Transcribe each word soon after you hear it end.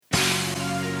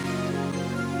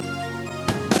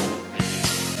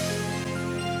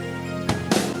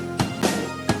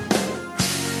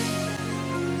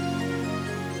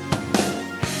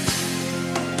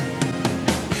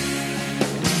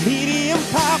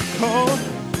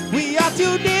got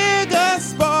two niggas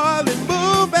spoiling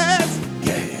movies.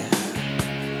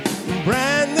 Yeah.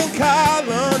 Brandon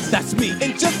Collins, that's me.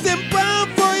 And Justin Brown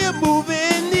for your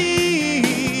movie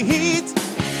needs.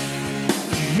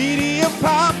 Medium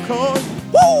popcorn.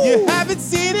 Woo! You haven't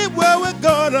seen it, well, we're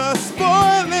gonna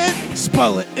spoil it.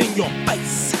 Spoil it in your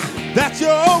face. That's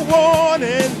your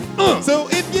warning. So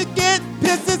if you get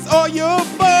pissed, it's all your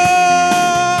fault.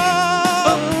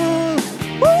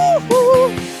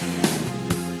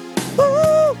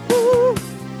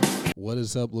 What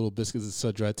is up, Little Biscuits and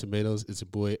Sun-Dried Tomatoes? It's your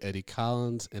boy, Eddie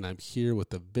Collins, and I'm here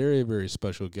with a very, very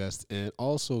special guest and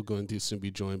also going to soon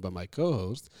be joined by my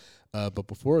co-host. But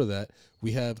before that,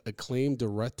 we have acclaimed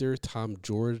director Tom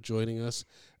George joining us,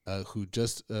 who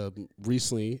just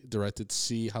recently directed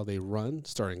See How They Run,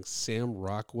 starring Sam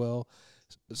Rockwell,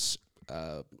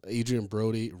 Adrian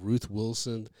Brody, Ruth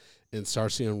Wilson, and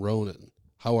Saoirse Ronan.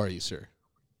 How are you, sir?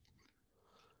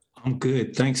 I'm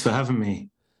good. Thanks for having me.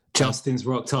 Justin's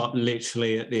rocked up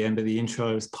literally at the end of the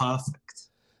intro. It was perfect.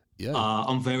 Yeah.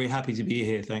 I'm very happy to be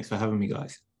here. Thanks for having me,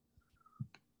 guys.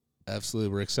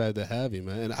 Absolutely. We're excited to have you,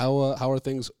 man. And how are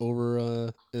things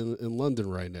over in London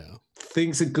right now?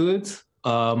 Things are good.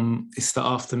 It's the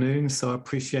afternoon, so I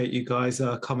appreciate you guys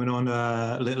coming on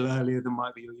a little earlier than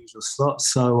might be your usual slot.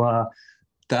 So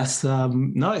that's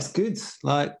no, it's good.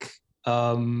 Like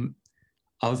I've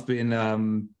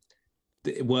been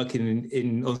working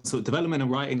in on sort of development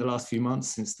and writing the last few months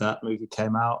since that movie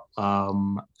came out,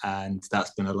 and that's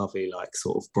been a lovely like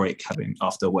sort of break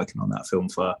after working on that film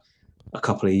for a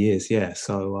couple of years. Yeah,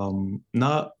 so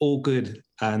no, all good,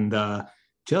 and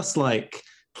just like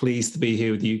pleased to be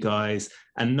here with you guys,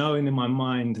 and knowing in my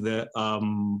mind that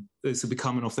this will be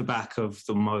coming off the back of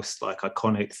the most like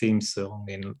iconic theme song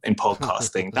in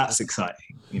podcasting. That's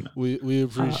exciting. You know? We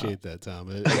appreciate that, Tom.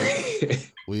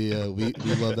 We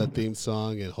love that theme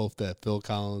song and hope that Phil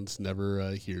Collins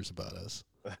never hears about us.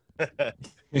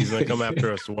 He's gonna come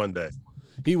after us one day.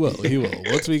 He will.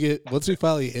 Once we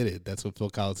finally hit it, that's when Phil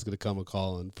Collins is gonna come and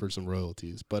call in for some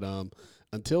royalties. But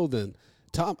until then,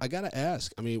 Tom, I gotta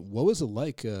ask. I mean, what was it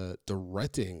like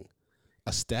directing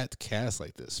a stacked cast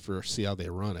like this for See How They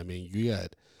Run? I mean, you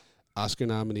got Oscar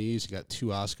nominees, you got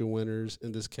 2 Oscar winners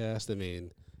in this cast. I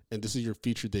mean, and this is your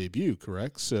feature debut,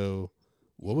 correct? So,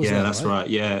 what was that? Yeah, that's like? right.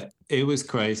 Yeah, it was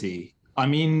crazy. I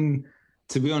mean,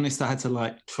 to be honest, I had to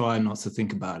like try not to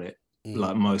think about it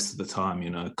like most of the time, you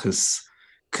know, because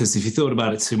if you thought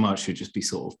about it too much, you'd just be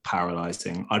sort of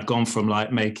paralyzing. I'd gone from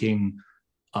like making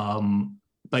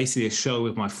basically a show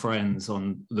with my friends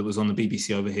that was on the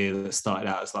BBC over here that started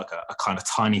out as like a kind of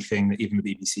tiny thing that even the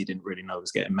BBC didn't really know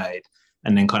was getting made,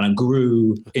 and then kind of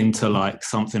grew into like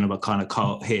something of a kind of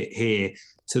cult hit here,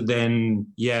 to then,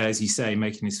 yeah, as you say,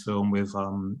 making this film with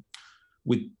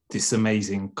this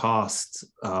amazing cast,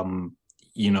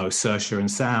 you know, Saoirse and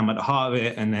Sam at the heart of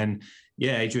it, and then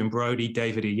yeah, Adrian Brody,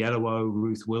 David Oyelowo,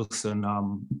 Ruth Wilson,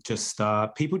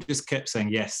 people just kept saying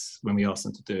yes when we asked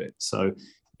them to do it. So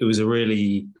it was a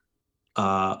really,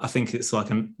 I think it's like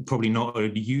probably not a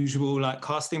usual like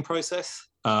casting process,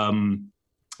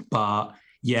 but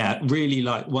yeah, really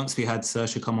like once we had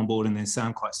Saoirse come on board and then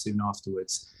Sam quite soon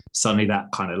afterwards, suddenly that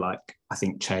kind of like I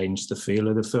think changed the feel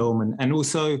of the film, and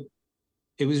also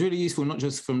it was really useful not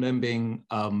just from them being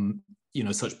you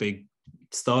know such big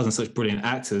stars and such brilliant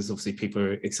actors. Obviously, people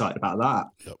are excited about that,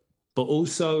 yep. But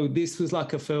also this was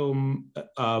like a film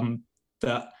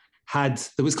that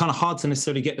was kind of hard to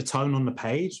necessarily get the tone on the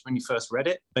page when you first read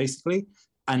it, basically.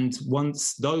 And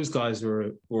once those guys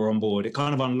were on board, it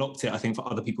kind of unlocked it, I think, for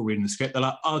other people reading the script. They're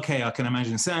like, okay, I can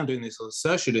imagine Sam doing this or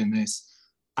Saoirse doing this.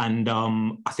 And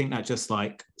I think that just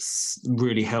like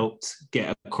really helped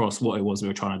get across what it was we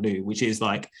were trying to do, which is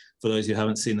like, for those who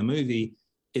haven't seen the movie,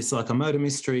 it's like a murder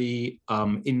mystery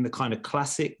in the kind of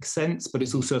classic sense, but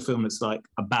it's also a film that's like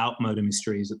about murder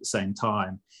mysteries at the same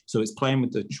time. So it's playing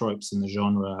with the tropes and the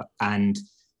genre. And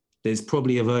there's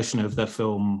probably a version of the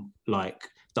film like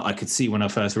that I could see when I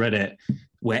first read it,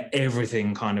 where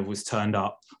everything kind of was turned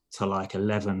up to like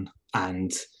 11.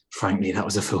 And frankly, that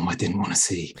was a film I didn't want to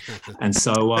see. And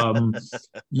so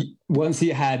once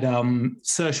you had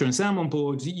Saoirse and Sam on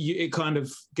board, it kind of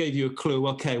gave you a clue,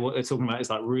 okay, what they're talking about is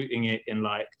like rooting it in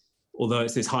like, although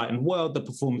it's this heightened world, the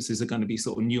performances are going to be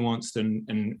sort of nuanced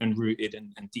and rooted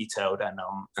and detailed.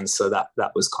 And so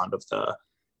that was kind of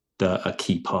a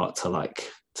key part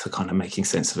to kind of making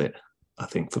sense of it, I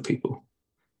think, for people.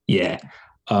 Yeah.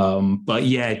 But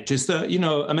yeah, just, you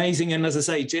know, amazing. And as I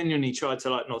say, genuinely tried to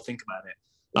like not think about it.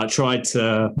 I tried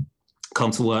to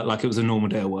come to work like it was a normal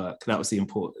day of work. That was the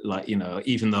important, like, you know,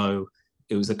 even though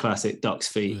it was a classic duck's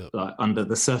feet, like under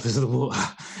the surface of the water,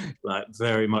 like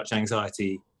very much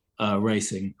anxiety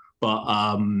racing.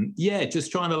 But yeah,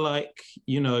 just trying to like,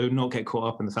 not get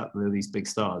caught up in the fact that they're these big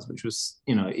stars, which was,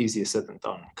 easier said than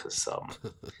done because,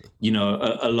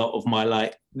 a lot of my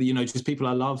like, just people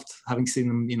I loved, having seen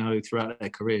them, throughout their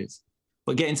careers.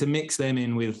 But getting to mix them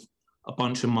in with a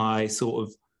bunch of my sort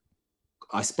of,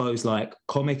 I suppose, like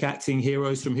comic acting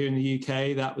heroes from here in the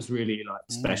UK, that was really like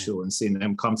special, and seeing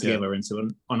them come together into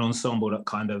an ensemble that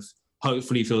kind of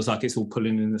hopefully feels like it's all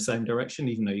pulling in the same direction,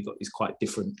 even though you've got these quite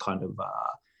different kind of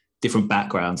different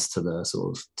backgrounds to the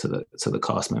sort of to the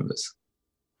cast members.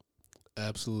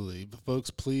 Absolutely, but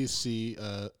folks, please see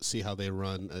how they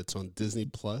run. It's on Disney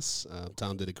Plus.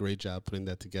 Tom did a great job putting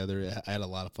that together. I had a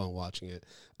lot of fun watching it.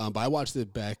 But I watched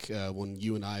it back when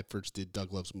you and I first did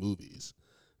Doug Loves Movies.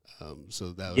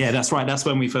 So that was, that's right. That's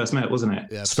when we first met, wasn't it?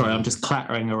 Yeah, sorry, I'm just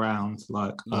clattering around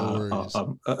like no worries.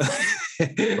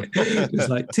 It's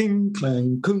like ting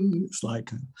clang kung. It's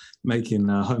like making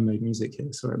homemade music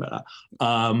here. Sorry about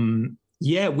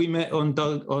that. We met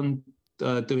on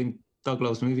doing Doug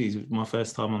Loves Movies. It was my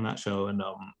first time on that show, and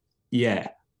I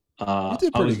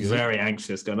was very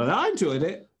anxious going on. I enjoyed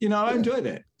it. I enjoyed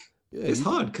it. Yeah, it's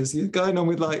hard because you're going on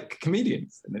with like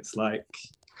comedians, and it's like.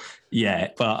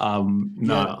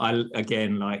 I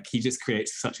again, like, he just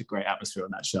creates such a great atmosphere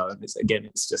on that show, and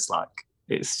it's just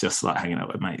like hanging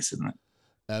out with mates, isn't it?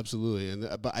 Absolutely,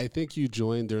 but I think you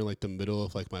joined during like the middle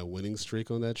of like my winning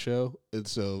streak on that show, and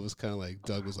so it was kind of like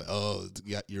Doug was like, "Oh,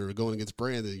 you're going against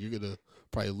Brandon, you're gonna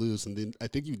probably lose," and then I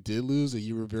think you did lose, and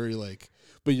you were very like,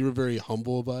 but you were very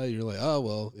humble about it. You're like, "Oh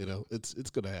well, it's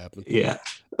gonna happen." Yeah,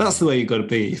 that's the way you got to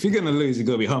be. If you're gonna lose, you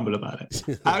got to be humble about it.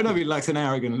 I don't know if he likes an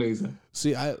arrogant loser.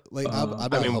 See,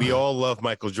 we all love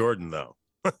Michael Jordan though.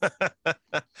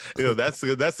 That's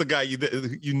the guy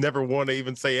you never want to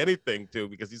even say anything to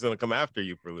because he's going to come after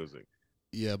you for losing.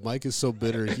 Yeah, Mike is so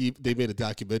bitter. They made a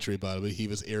documentary about him, but he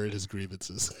was airing his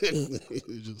grievances.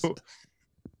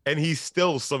 And he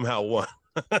still somehow won.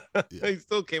 He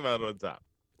still came out on top.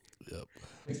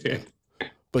 Yep.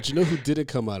 But you know who didn't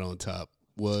come out on top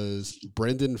was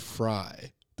Brendan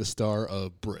Fry, the star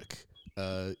of Brick.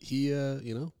 He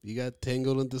got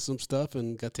tangled into some stuff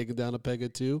and got taken down a peg or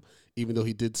two, even though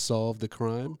he did solve the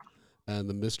crime and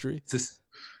the mystery. It's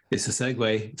a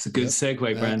segue. It's a good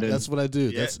segue, Brandon. That's what I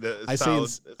do. Yeah, I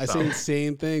say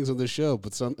insane things on the show,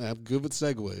 but I'm good with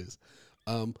segues.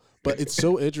 But it's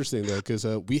so interesting though, because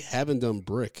we haven't done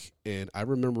Brick, and I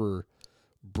remember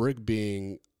Brick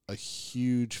being a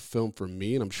huge film for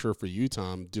me, and I'm sure for you,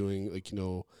 Tom, doing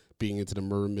being into the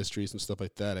murder mysteries and stuff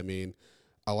like that. I mean,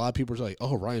 a lot of people are like,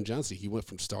 "Oh, Rian Johnson, he went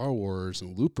from Star Wars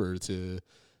and Looper to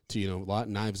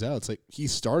Knives Out." It's like he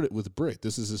started with Brick.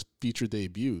 This is his feature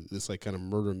debut. This like kind of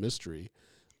murder mystery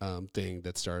thing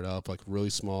that started off like really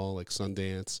small, like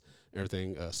Sundance,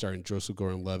 everything, starring Joseph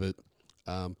Gordon-Levitt.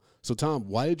 So, Tom,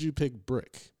 why did you pick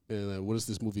Brick, and what does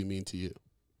this movie mean to you?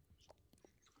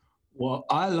 Well,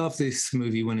 I loved this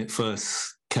movie when it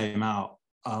first came out.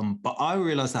 But I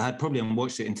realized I had probably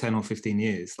watched it in 10 or 15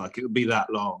 years. Like, it would be that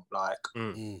long.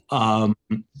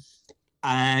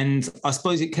 And I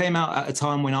suppose it came out at a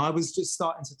time when I was just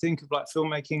starting to think of like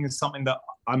filmmaking as something that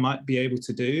I might be able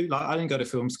to do. Like, I didn't go to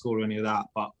film school or any of that,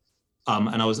 but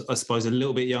and I was, I suppose, a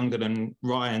little bit younger than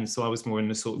Ryan, so I was more in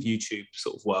the sort of YouTube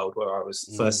sort of world where I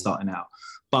was first starting out.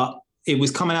 But it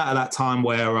was coming out at that time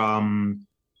where I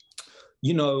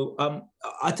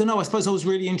don't know, I suppose I was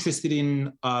really interested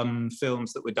in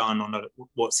films that were done on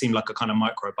what seemed like a kind of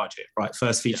micro budget, right?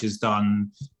 First features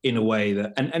done in a way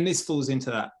that, and this falls into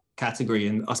that category.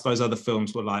 And I suppose other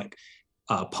films were like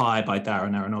Pi by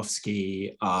Darren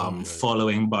Aronofsky,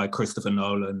 Following by Christopher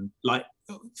Nolan, like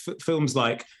films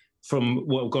like from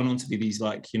what have gone on to be these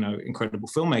like, incredible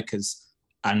filmmakers.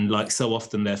 And like so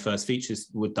often their first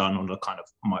features were done on a kind of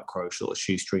micro sort of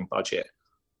shoestring budget.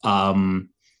 And,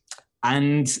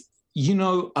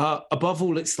 above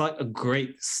all, it's like a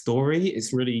great story.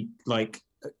 It's really like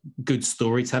good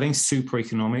storytelling, super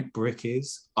economic, Brick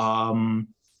is. But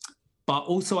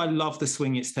also I love the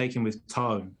swing it's taken with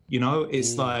tone.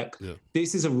 It's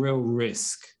this is a real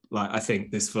risk. Like, I think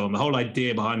this film, the whole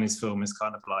idea behind this film is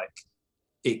kind of like,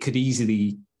 it could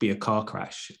easily be a car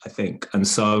crash, I think. And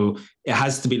so it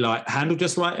has to be like handled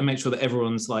just right and make sure that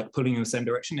everyone's like pulling in the same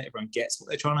direction, that everyone gets what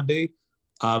they're trying to do.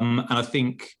 And I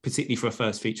think particularly for a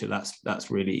first feature,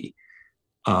 that's really,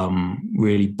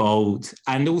 really bold.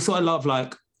 And also I love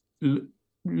like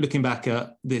looking back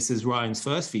at this as Ryan's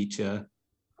first feature,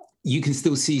 you can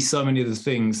still see so many of the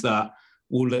things that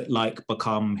will like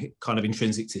become kind of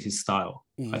intrinsic to his style.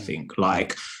 I think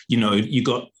like, you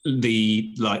got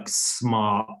the like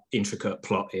smart, intricate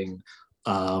plotting,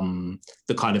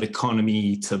 the kind of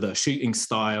economy to the shooting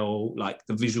style, like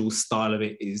the visual style of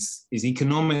it is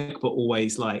economic, but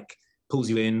always like pulls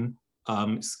you in.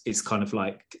 It's kind of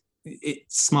like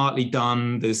it's smartly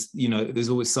done. There's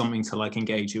always something to like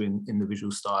engage you in the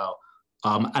visual style.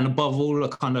 And above all, a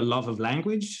kind of love of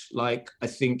language. Like I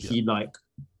think he like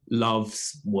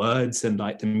loves words and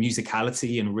like the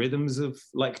musicality and rhythms of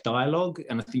like dialogue.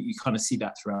 And I think you kind of see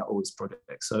that throughout all his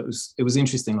projects. So it was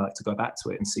interesting like to go back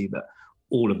to it and see that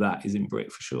all of that is in Brick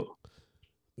for sure.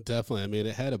 Definitely. I mean,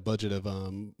 it had a budget of,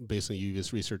 based on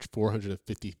UVS research,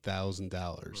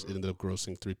 $450,000. It ended up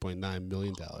grossing $3.9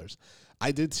 million.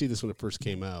 I did see this when it first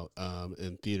came out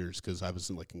in theaters because I was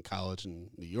in college in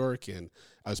New York, and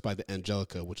I was by the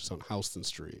Angelica, which is on Houston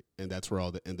Street, and that's where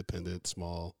all the independent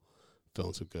small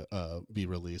films would be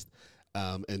released.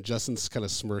 And Justin's kind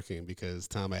of smirking because,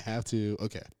 Tom, I have to.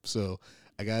 Okay, so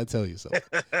I got to tell you something.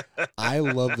 I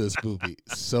love this movie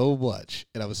so much,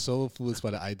 and I was so influenced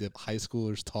by the idea of high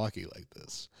schoolers talking like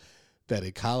this that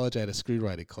in college I had a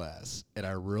screenwriting class, and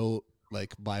I wrote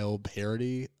like my own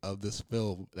parody of this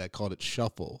film that I called it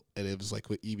Shuffle, and it was like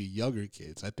with even younger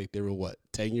kids. I think they were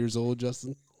 10 years old,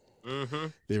 Justin? Mm-hmm.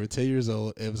 They were 10 years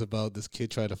old. It was about this kid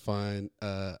trying to find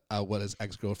out what his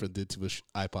ex-girlfriend did to his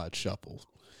iPod Shuffle.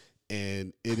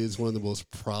 And it is one of the most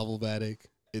problematic,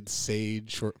 insane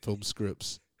short film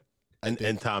scripts.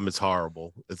 And Tom, it's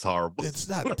horrible. It's horrible. It's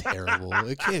not terrible.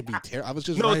 It can't be terrible. I was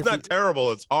just no, it's not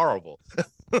terrible. It's horrible.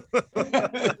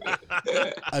 I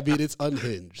mean, it's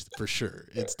unhinged for sure.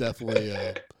 It's definitely.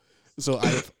 So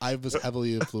I was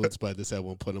heavily influenced by this at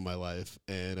one point in my life,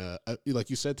 and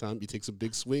like you said, Tom, you take some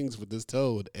big swings with this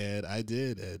Toad, and I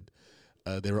did, and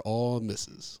they were all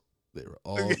misses. They were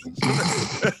all misses.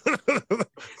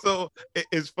 So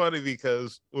it's funny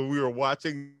because when we were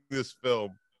watching this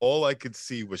film, all I could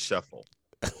see was Shuffle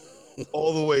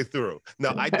all the way through.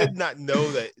 Now, I did not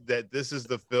know that this is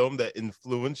the film that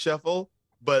influenced Shuffle,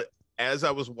 but as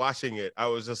I was watching it, I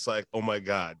was just like, oh my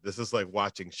God, this is like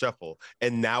watching Shuffle.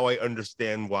 And now I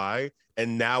understand why.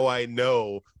 And now I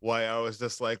know why I was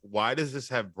just like, why does this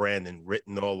have Brandon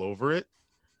written all over it?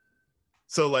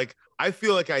 So like, I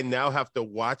feel like I now have to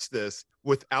watch this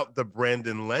without the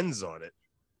Brandon lens on it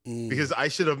because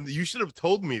you should have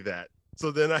told me that.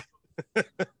 So then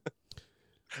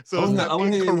so it's not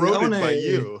being corroded by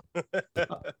you.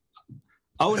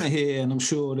 I want to hear, and I'm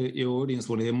sure that your audience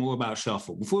want to hear more about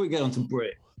Shuffle. Before we get on to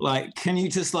Brit, like, can you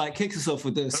just like kick us off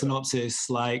with the synopsis?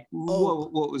 Like,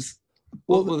 what were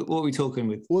we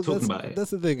talking about? That's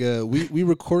the thing. We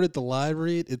recorded the live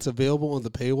read. It's available on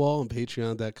the paywall on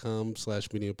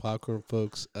patreon.com/Medium Popcorn,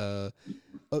 folks.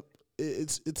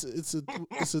 It's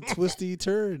a twisty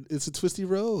turn. It's a twisty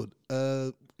road.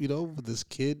 With this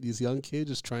young kid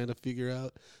just trying to figure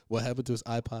out what happened to his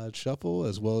iPod Shuffle,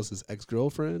 as well as his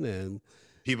ex-girlfriend and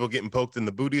people getting poked in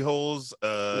the booty weird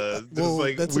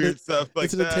stuff like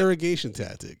it's an interrogation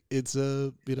tactic. It's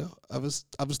I was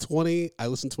 20. I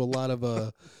listened to a lot of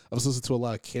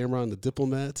Cameron the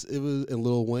Diplomats. It was and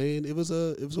Lil Wayne. It was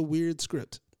a weird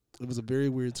script. It was a very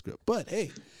weird script. But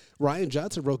hey, Rian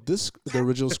Johnson wrote the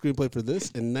original screenplay for this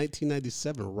in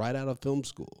 1997, right out of film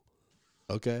school.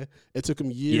 Okay, it took him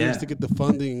years to get the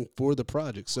funding for the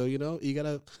project. So you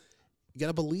gotta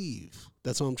believe.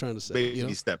 That's what I'm trying to say.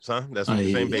 Baby steps, huh? That's what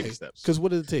you're saying. Baby steps. Because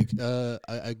what did it take?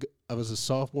 I was a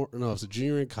sophomore. No, I was a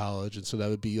junior in college, and so that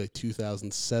would be like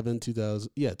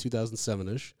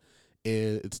 2007-ish,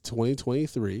 and it's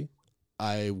 2023.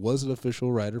 I was an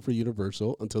official writer for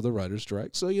Universal until the writer's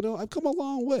strike. So I've come a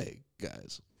long way,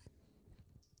 guys.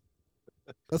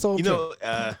 That's all.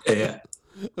 Yeah.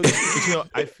 But,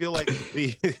 I feel like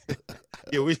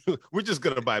we're just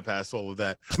gonna bypass all of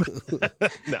that.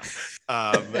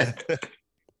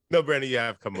 No, Brandon, you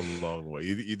have come a long way.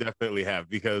 You definitely have,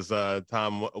 because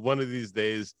Tom, one of these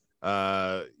days,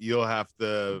 you'll have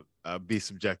to be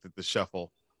subjected to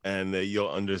Shuffle, and you'll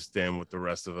understand what the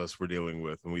rest of us were dealing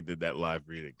with when we did that live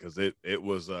reading, because it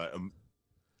was a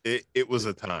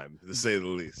time, to say the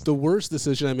least. The worst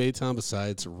decision I made, Tom,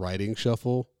 besides writing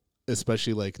Shuffle,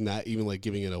 especially like not even like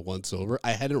giving it a once over,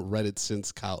 I hadn't read it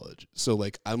since college. So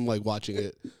like I'm like watching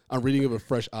it, I'm reading it with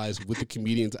fresh eyes with the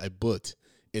comedians I booked,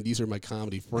 and these are my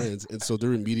comedy friends, and so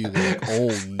they're immediately like,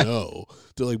 oh no.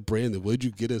 They're like, Brandon, what did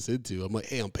you get us into? I'm like,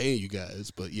 hey, I'm paying you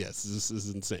guys, but yes, this is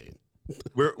insane.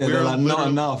 We're like, not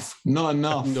enough. No,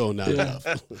 not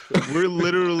enough. We're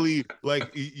literally like,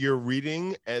 you're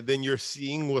reading and then you're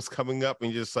seeing what's coming up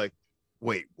and you're just like,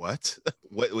 wait, what?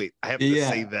 Wait, I have to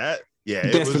say that?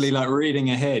 Yeah, definitely like reading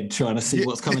ahead, trying to see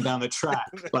what's coming down the track,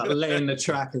 like laying the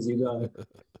track as you go.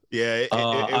 Yeah,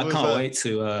 I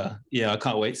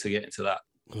can't wait to get into that.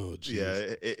 Oh, geez.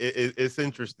 Yeah, it's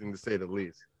interesting to say the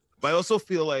least. But I also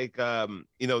feel like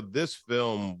this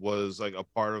film was like a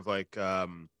part of like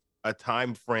a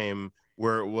time frame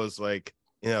where it was like,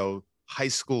 high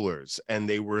schoolers and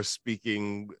they were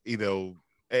speaking,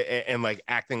 and like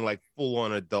acting like full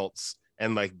on adults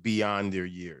and like beyond their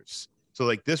years. So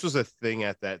like this was a thing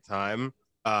at that time.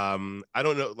 I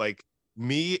don't know, like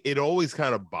me, it always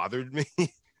kind of bothered me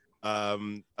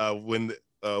when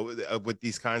with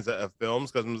these kinds of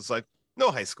films, because I'm just like,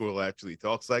 no high school actually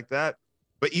talks like that.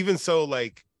 But even so,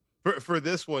 like for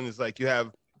this one, is like you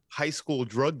have high school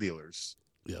drug dealers.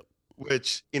 Yep.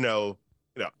 Which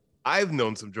I've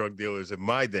known some drug dealers in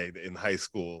my day in high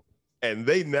school, and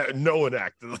no one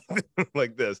acted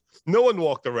like this. No one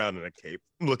walked around in a cape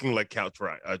looking like Count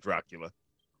Dracula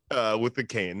with the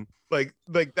cane. Like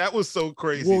that was so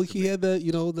crazy. Well, he had the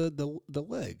the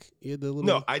leg. He had the little.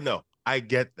 No, I know. I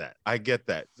get that.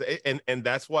 And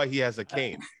that's why he has a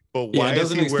cane. But why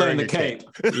doesn't is he explain wearing the a cape?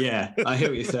 Yeah, I hear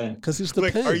what you're saying. Because he's the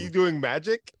like, pen. are you doing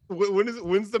magic?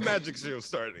 When's the magic show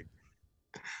starting?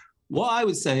 What I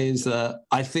would say is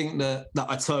I think that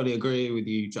I totally agree with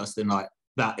you, Justin. Like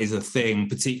that is a thing,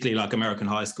 particularly like American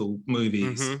high school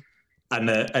movies, and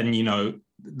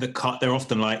they're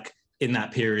often like in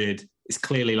that period. It's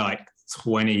clearly like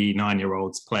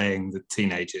 29-year-olds playing the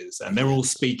teenagers, and they're all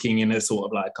speaking in a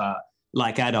sort of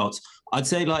like adults. I'd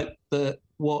say like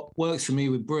what works for me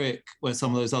with Brick, where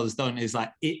some of those others don't, is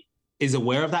like it is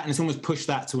aware of that, and it's almost pushed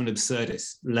that to an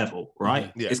absurdist level,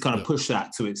 right? Yeah, it's kind of pushed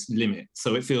that to its limit.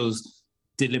 So it feels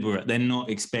deliberate. They're not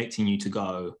expecting you to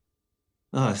go,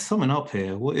 oh, there's someone up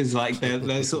here. What is like,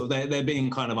 they're sort of, they're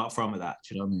being kind of upfront with that,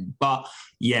 do you know what I mean? But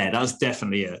yeah, that's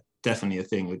definitely a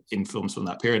thing in films from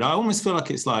that period. I almost feel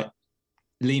like it's like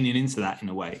leaning into that in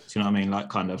a way. Do you know what I mean? Like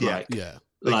kind of like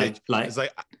it's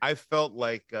like I felt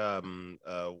like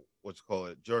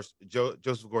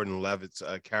Joseph Gordon-Levitt's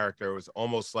character was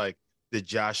almost like the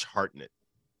Josh Hartnett,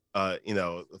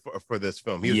 for this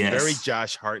film. He was very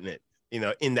Josh Hartnett,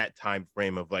 in that time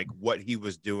frame of like what he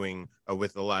was doing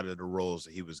with a lot of the roles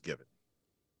that he was given.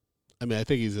 I mean, I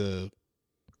think he's had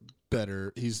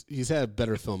better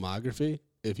filmography,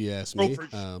 if you ask me.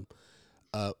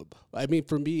 I mean,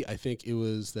 for me, I think it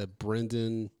was that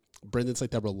Brendan's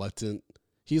like that reluctant.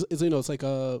 It's like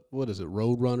what is it,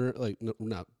 Road Runner? Like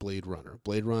not Blade Runner.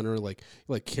 Blade Runner, like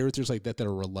characters like that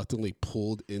are reluctantly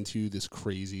pulled into this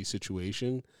crazy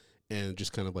situation and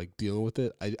just kind of like dealing with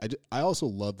it. I also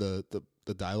love the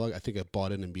dialogue. I think I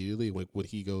bought it immediately when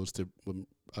he goes to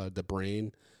the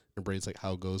brain. And Brain's like,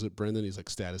 how goes it, Brendan? He's like,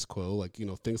 status quo, like,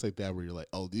 things like that where you're like,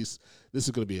 oh, this is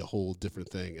going to be a whole different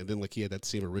thing. And then like he had that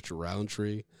scene with Richard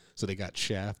Roundtree, so they got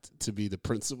Shaft to be the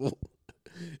principal,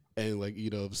 and like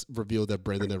revealed that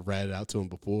Brendan had ratted out to him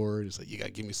before. He's like, you got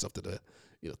to give me something to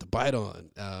to bite on.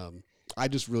 I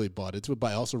just really bought into it,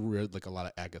 but I also read like a lot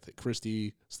of Agatha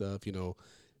Christie stuff.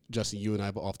 Justin, you and I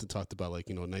have often talked about like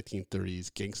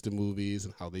 1930s gangster movies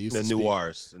and how they used the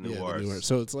noirs.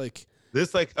 So it's like.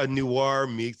 This like a noir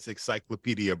meets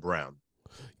Encyclopedia Brown.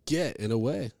 Yeah, in a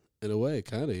way,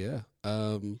 kind of, yeah.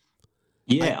 I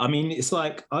mean, it's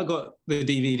like I got the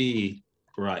DVD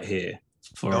right here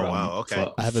for. Oh wow, okay.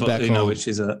 I have it back home, which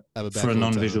is for a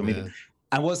non-visual medium.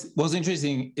 And what's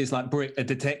interesting is like Brick, a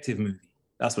detective movie.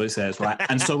 That's what it says, right?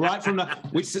 And so right from that,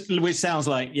 which sounds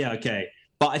like okay,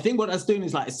 but I think what that's doing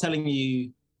is like it's telling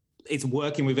you. It's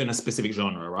working within a specific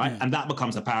genre, right? And that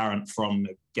becomes apparent from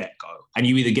the get-go. And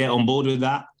you either get on board with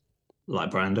that, like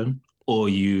Brandon, or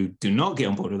you do not get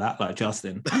on board with that, like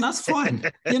Justin. And that's fine.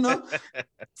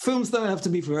 Films don't have to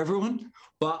be for everyone.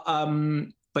 But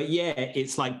yeah,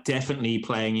 it's like definitely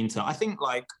playing into, I think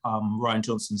like Rian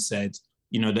Johnson said,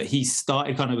 that he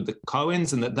started kind of with the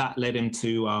Coens and that led him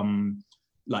to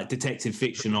like detective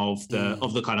fiction of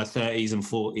the kind of 30s and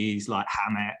 40s, like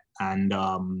Hammett, and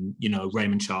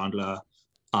Raymond Chandler,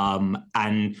 and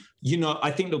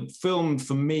I think the film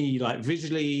for me, like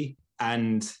visually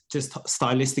and just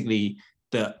stylistically,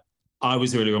 that I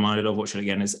was really reminded of watching it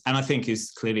again and I think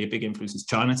is clearly a big influence is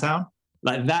Chinatown.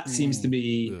 Like that seems to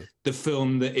be the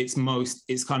film that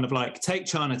it's kind of like take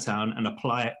Chinatown and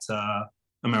apply it to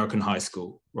American high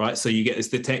school, right? So you get this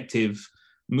detective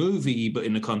movie, but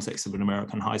in the context of an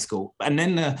American high school. And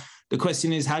then the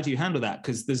question is, how do you handle that?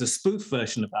 Because there's a spoof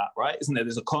version of that, right? Isn't there?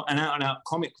 There's an out-and-out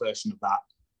comic version of that,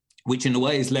 which in a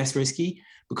way is less risky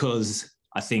because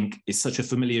I think it's such a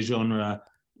familiar genre,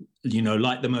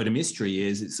 like the murder mystery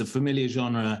is. It's a familiar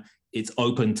genre. It's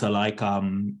open to like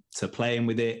to playing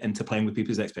with it and to playing with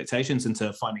people's expectations and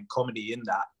to finding comedy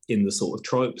in the sort of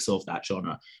tropes of that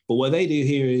genre. But what they do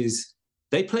here is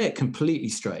they play it completely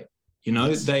straight. You know,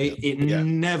 Yes. they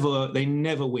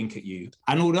never wink at you.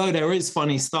 And although there is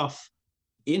funny stuff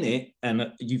in it,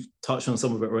 and you've touched on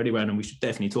some of it already, Brandon, we should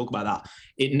definitely talk about that.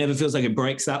 It never feels like it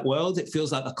breaks that world. It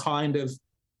feels like the kind of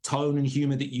tone and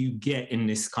humor that you get in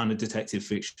this kind of detective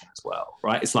fiction as well,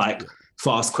 right? It's like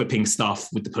fast quipping stuff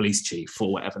with the police chief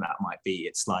or whatever that might be.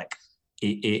 It's like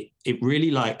it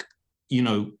really, like, you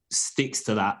know, sticks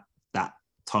to that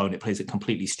tone. It plays it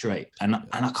completely straight, and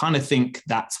I kind of think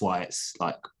that's why it's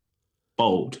like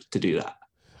bold to do that.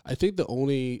 I think the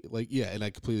only, like, yeah, and I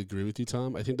completely agree with you,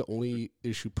 Tom. I think the only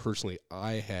issue personally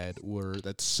I had were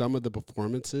that some of the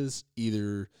performances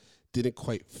either didn't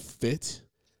quite fit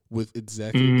with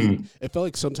exactly. It felt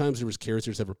like sometimes there was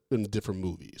characters that were in different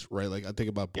movies, right? Like I think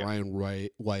about Brian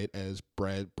White as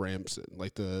Brad Bramson,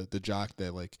 like the jock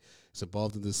that like is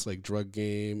involved in this like drug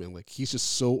game, and like he's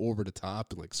just so over the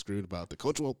top and like screwed about the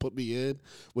coach won't put me in,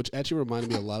 which actually reminded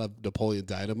me a lot of Napoleon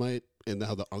Dynamite and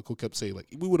how the uncle kept saying like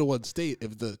we would have won state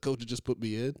if the coach had just put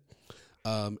me in.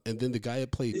 And then the guy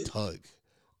that played Tug,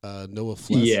 Noah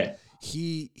Fless,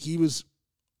 he was.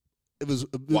 It was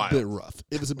a bit rough.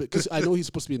 It was a bit, because I know he's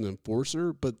supposed to be an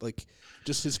enforcer, but like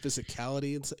just his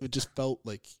physicality and it just felt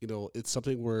like, you know, it's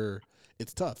something where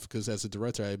it's tough, because as a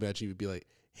director, I imagine you would be like,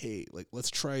 hey, like let's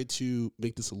try to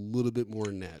make this a little bit more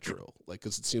natural, like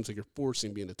because it seems like you're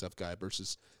forcing being a tough guy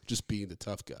versus just being the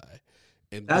tough guy.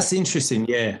 And that's interesting.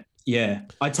 Yeah,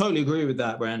 I totally agree with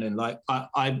that, Brandon. Like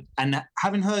I and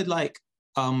having heard like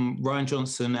Rian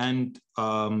Johnson and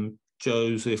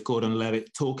Joseph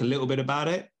Gordon-Levitt talk a little bit about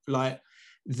it. Like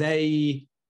I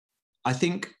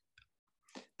think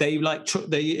they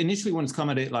initially wanted to come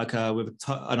at it like with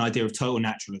an idea of total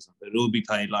naturalism, that it all be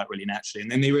played like really naturally,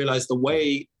 and then they realized the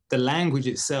way the language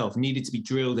itself needed to be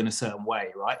drilled in a certain way,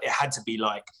 right? It had to be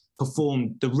like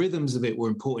performed. The rhythms of it were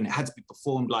important. It had to be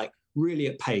performed like really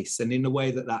at pace, and in a way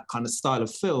that kind of style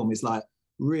of film is like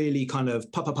really kind of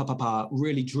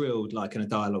really drilled, like in a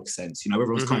dialogue sense. You know,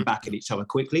 everyone's coming back at each other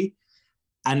quickly.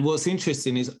 And what's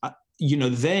interesting is, you know,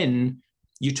 then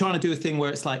you're trying to do a thing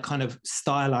where it's like kind of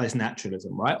stylized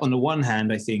naturalism, right? On the one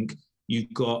hand, I think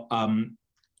you've got,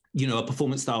 you know, a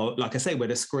performance style, like I say, where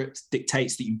the script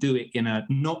dictates that you do it in a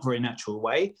not very natural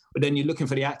way, but then you're looking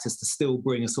for the actors to still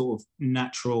bring a sort of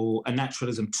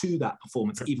naturalism to that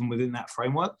performance, even within that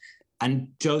framework. And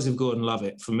Joseph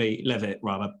Gordon-Levitt, Levitt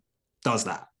rather, does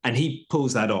that. And he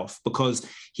pulls that off because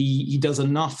he does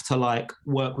enough to like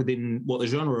work within what the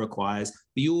genre requires,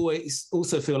 but you always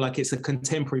also feel like it's a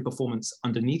contemporary performance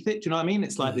underneath it. Do you know what I mean?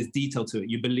 It's like there's detail to it.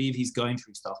 You believe he's going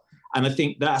through stuff. And I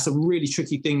think that's a really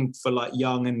tricky thing for like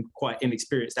young and quite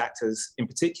inexperienced actors in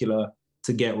particular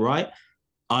to get right.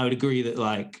 I would agree that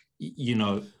like, you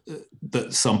know,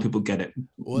 that some people get it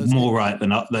more right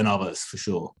than others, for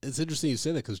sure. It's interesting you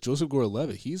say that, because Joseph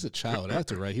Gordon-Levitt, he's a child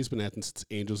actor, right? He's been acting since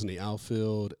Angels in the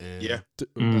Outfield and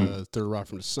Third Rock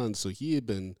from the Sun, so he had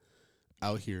been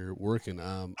out here working.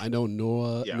 I know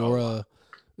Nora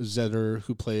Zetter,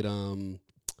 who played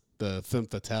the femme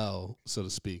fatale, so to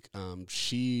speak.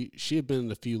 She had been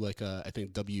in a few like I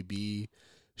think WB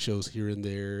shows here and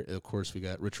there. And of course, we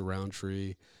got Richard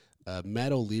Roundtree.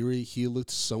 Matt O'Leary, he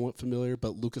looked somewhat familiar,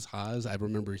 but Lucas Haas, I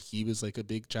remember he was like a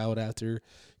big child actor,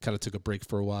 kind of took a break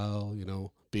for a while, you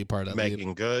know, being part of that.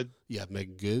 Megan Good. Yeah,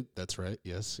 Megan Good, that's right.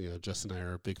 Yes, you know, Justin and I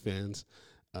are big fans.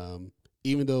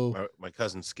 Even though my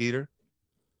cousin Skeeter.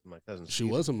 She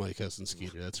wasn't my cousin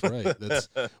Skeeter. That's right. That's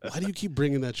why do you keep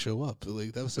bringing that show up?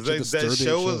 Like that was such a disturbing that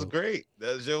show. Was great.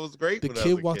 That show was great. The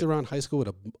kid walked around high school with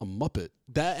a Muppet.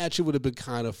 That actually would have been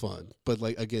kind of fun. But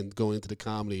like again, going into the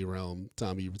comedy realm,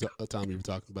 Tommy, you were talking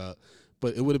about.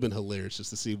 But it would have been hilarious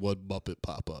just to see one Muppet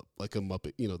pop up, like a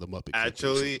Muppet. You know, the Muppet.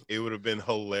 Actually, it would have been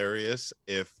hilarious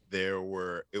if it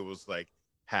was like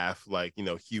half like, you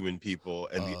know, human people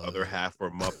and the other half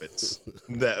were Muppets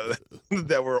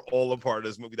that were all a part of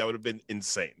this movie. That would have been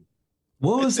insane.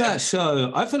 What was that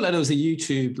show? I feel like there was a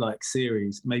YouTube like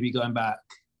series, maybe going back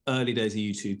early days of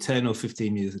YouTube, 10 or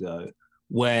 15 years ago,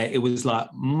 where it was like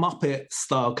Muppet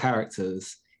style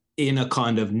characters in a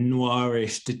kind of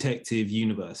noirish detective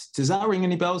universe. Does that ring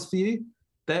any bells for you?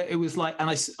 It was like, and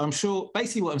I'm sure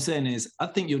basically what I'm saying is, I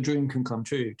think your dream can come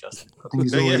true, Justin. I think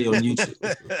it's already on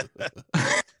YouTube.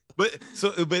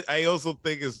 But I also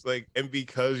think it's like, and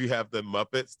because you have the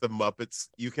Muppets,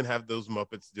 you can have those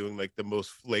Muppets doing like the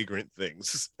most flagrant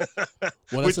things,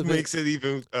 which makes it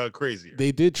even crazier.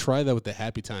 They did try that with the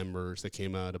Happy Time merge that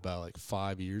came out about like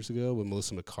 5 years ago with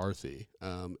Melissa McCarthy.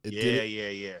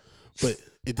 Yeah. But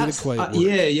it didn't quite work.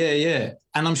 Yeah.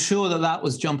 And I'm sure that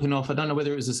was jumping off. I don't know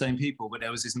whether it was the same people, but there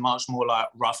was this much more like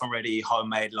rough and ready,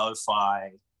 homemade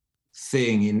lo-fi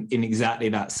thing in exactly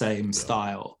that same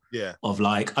style. Yeah. of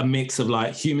like a mix of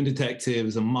like human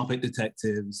detectives and Muppet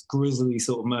detectives, grisly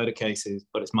sort of murder cases,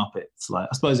 but it's Muppets. Like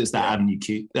I suppose it's that Avenue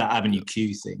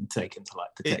Q thing taken to like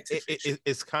detective fiction.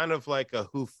 It's kind of like a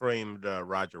Who Framed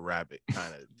Roger Rabbit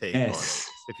kind of take on it,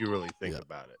 if you really think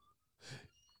about it.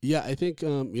 Yeah, I think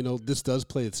this does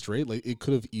play it straight. Like it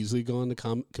could have easily gone the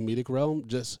comedic realm,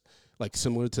 just like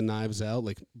similar to Knives Out,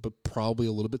 like but probably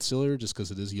a little bit sillier just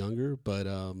because it is younger. But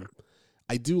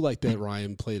I do like that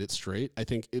Ryan played it straight. I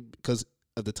think because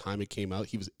at the time it came out,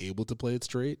 he was able to play it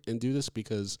straight and do this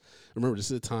because remember this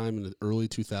is a time in the early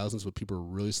 2000s when people were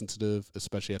really sensitive,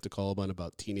 especially after Columbine,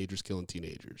 about teenagers killing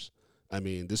teenagers. I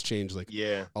mean, this changed like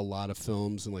a lot of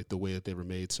films and like the way that they were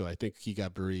made. So I think he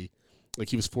got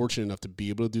he was fortunate enough to be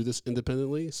able to do this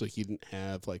independently. So he didn't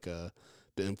have like the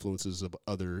influences of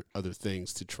other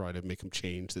things to try to make him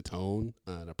change the tone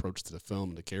and approach to the film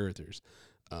and the characters.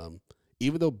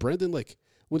 Even though Brendan, like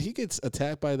when he gets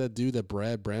attacked by that dude that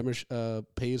Brad Bramish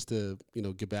pays to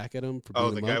get back at him for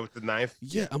beating him guy up. with the knife.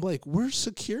 Yeah, I'm like, where's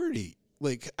security?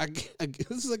 Like, this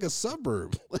is like a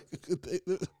suburb. Like,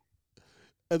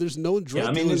 and there's no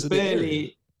drug dealers in the area.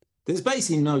 There's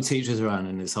basically no teachers around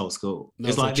in this whole school. No,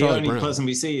 it's like the Charlie only Brown. person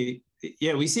we see.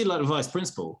 Yeah, we see like the vice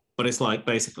principal, but it's like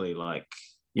basically like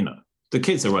the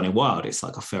kids are running wild. It's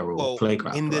like a feral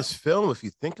playground. In this film, if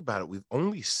you think about it, we've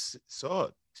only saw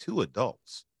 2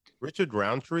 adults: Richard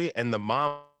Roundtree and the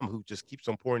mom who just keeps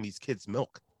on pouring these kids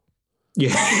milk.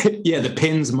 Yeah, yeah, the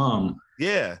Pin's mom.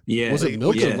 Yeah. Was it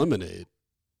milk or lemonade?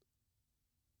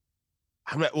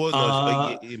 I'm not.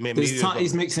 Well,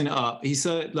 he's mixing it up.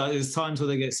 There's times where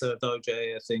they get served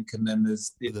OJ, I think, and then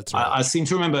there's. That's right. I seem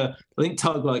to remember. I think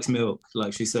Tug likes milk.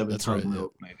 Like she's serving Tug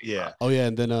milk, maybe. Yeah. Oh yeah,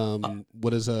 and then what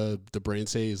does the brain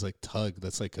say is like Tug?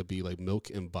 That's like could be like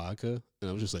milk and vodka, and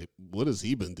I was just like, what has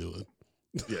he been doing?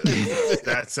 Yeah,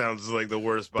 that sounds like the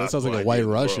worst. That sounds like a white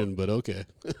Russian, but okay.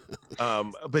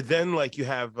 But then, like you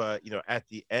have, at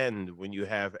the end when you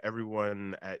have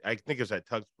everyone I think it was at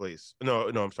Tug's place. No,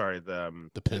 I'm sorry,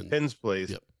 the Pin's place.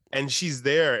 Yep. And she's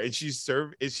there, and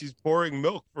she's pouring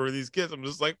milk for these kids. I'm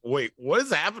just like, wait, what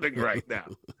is happening right now?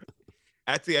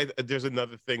 At the end, there's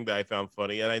another thing that I found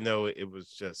funny, and I know it was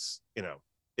just,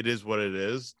 it is what it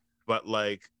is. But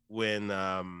like when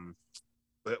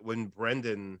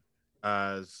Brendan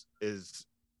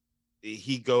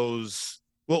he goes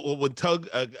when Tug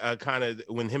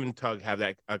when him and Tug have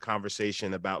that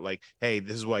conversation about like, hey,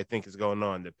 this is what I think is going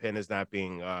on. The Pin is not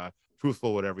being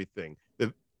truthful with everything.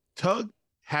 The Tug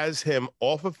has him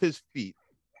off of his feet,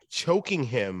 choking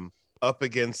him up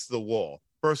against the wall.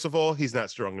 First of all, he's not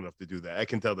strong enough to do that. I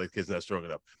can tell that kid's not strong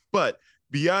enough. But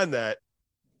beyond that,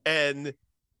 and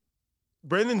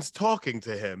Brendan's talking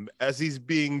to him as he's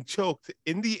being choked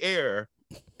in the air,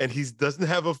 and he doesn't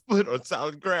have a foot on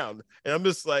solid ground. And I'm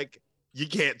just like, you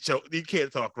can't choke. You can't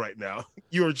talk right now.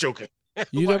 You're joking.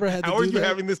 You never had to How do are you that?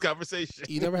 having this conversation?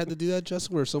 You never had to do that,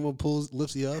 Justin, where someone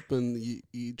lifts you up and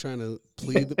you trying to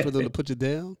plead for them to put you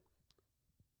down?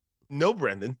 No,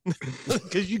 Brendan,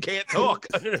 because you can't talk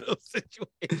under those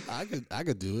situations. I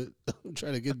could do it. I'm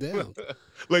trying to get down.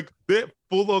 Like that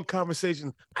full-on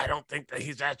conversation. I don't think that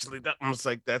he's actually that. I'm just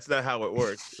like, that's not how it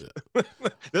works.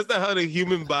 That's not how the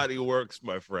human body works,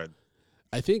 my friend.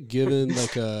 I think given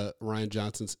like Rian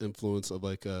Johnson's influence of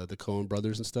like the Coen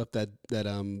brothers and stuff, that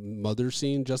mother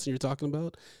scene, Justin, you're talking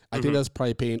about, I think that's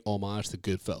probably paying homage to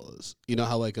Goodfellas. You know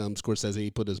how like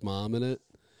Scorsese put his mom in it?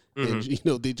 And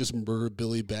they just murdered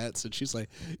Billy Batts, and she's like,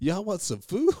 "Y'all want some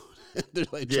food?" And they're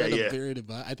like trying to bury it.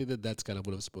 I think that's kind of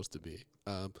what it was supposed to be.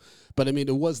 But I mean,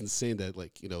 it was insane that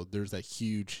like there's that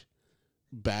huge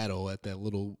battle at that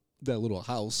little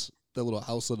house on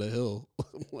the hill.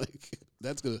 Like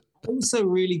that's gonna. I also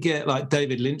really get like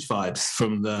David Lynch vibes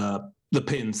from the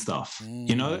Pin stuff,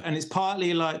 and it's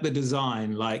partly like the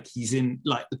design. Like he's in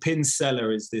like the Pin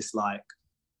cellar is this like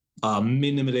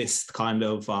minimalist kind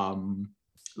of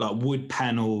like wood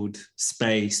paneled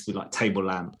space with like table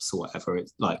lamps or whatever.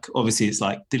 It's like obviously it's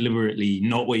like deliberately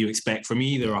not what you expect from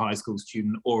either a high school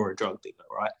student or a drug dealer,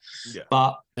 right?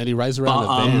 Yeah. And he rides around in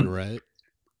a van, right?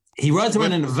 He rides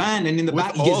around in a van, and in the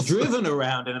back he gets driven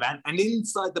around in a van, and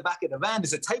inside the back of the van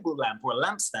is a table lamp or a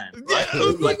lampstand. Right?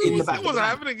 Yeah, like in the back. What's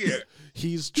happening here?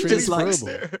 He's just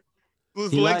transferable.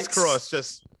 His legs crossed.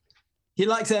 Just he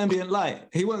likes ambient light.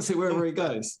 He wants it wherever he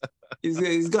goes.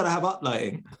 He's got to have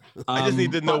uplighting. I just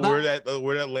need to know where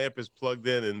that lamp is plugged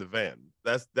in the van.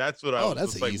 That's what I. Oh,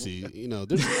 that's easy.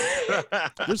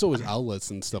 There's always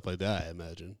outlets and stuff like that. I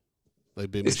imagine. Like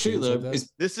big it's true though. Like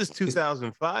this is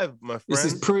 2005, my friend. This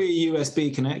is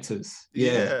pre-USB connectors.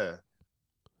 Yeah.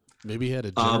 Maybe he had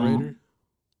a generator.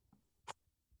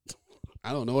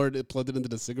 I don't know, or it plugged it into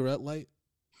the cigarette light.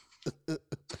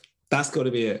 That's got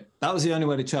to be it. That was the only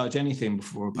way to charge anything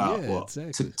before about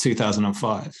exactly.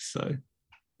 2005. So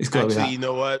it's got to be that. You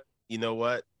know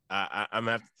what? I'm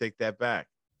gonna have to take that back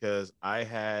because I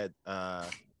had a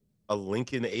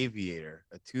Lincoln Aviator,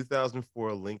 a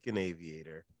 2004 Lincoln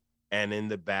Aviator, and in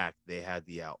the back they had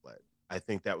the outlet. I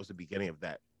think that was the beginning of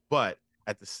that. But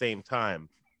at the same time,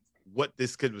 what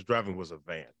this kid was driving was a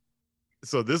van.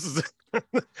 So this is,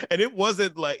 and it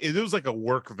wasn't like it was like a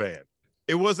work van.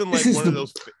 It wasn't like one of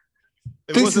those.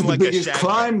 This is the biggest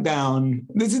climb down.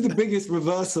 This is the biggest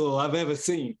reversal I've ever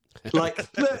seen. Like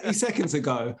 30 seconds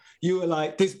ago, you were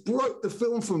like, this broke the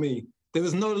film for me. There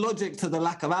was no logic to the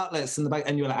lack of outlets in the back.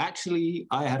 And you're like, actually,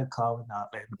 I had a car with an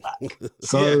outlet in the back.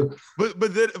 So, yeah.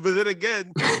 but then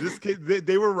again, this kid,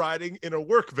 they were riding in a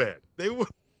work van. They were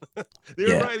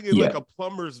riding in like a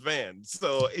plumber's van.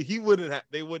 So they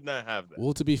would not have that.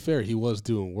 Well, to be fair, he was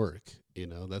doing work. You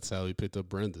know, that's how he picked up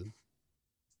Brendan.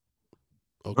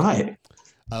 Okay.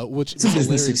 Right. Which it's a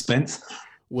business expense.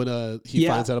 When he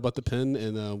finds out about the pen,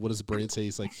 and what does the brain say?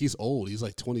 He's like, he's old. He's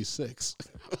like 26.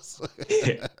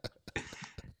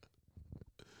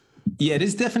 Yeah,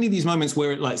 there's definitely these moments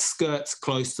where it like skirts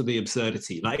close to the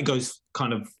absurdity. Like it goes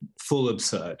kind of full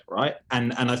absurd, right?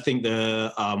 And I think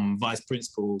the vice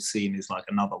principal scene is like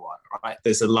another one, right?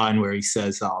 There's a line where he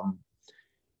says,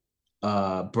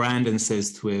 Brandon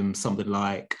says to him something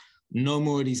like, no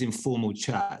more of these informal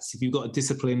chats. If you've got a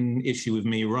discipline issue with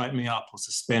me, write me up or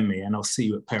suspend me and I'll see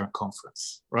you at parent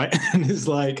conference, right? And it's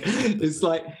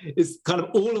kind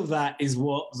of all of that is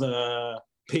what the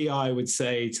PI would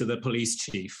say to the police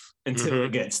chief until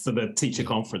it gets to the teacher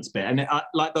conference bit. And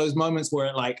like those moments where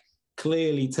it like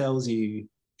clearly tells you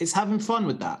it's having fun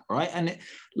with that, right? And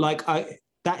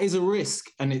that is a risk.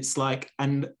 And it's like,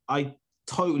 and I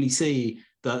totally see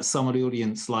that some of the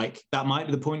audience, like that might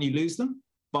be the point you lose them.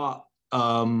 But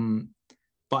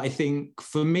I think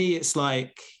for me, it's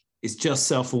like, it's just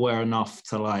self-aware enough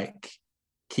to like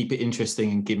keep it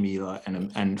interesting and give me like,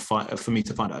 for me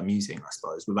to find it amusing, I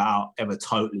suppose, without ever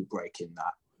totally breaking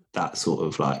that sort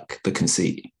of like the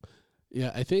conceit.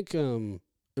 Yeah, I think in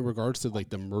regards to like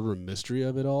the murder mystery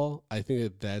of it all, I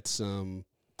think that's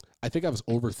I think I was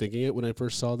overthinking it when I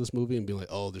first saw this movie and being like,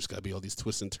 oh, there's got to be all these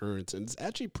twists and turns, and it's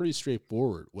actually pretty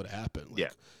straightforward what happened.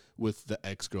 Like, with the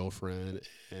ex-girlfriend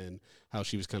and how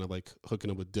she was kind of like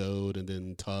hooking up with Dode and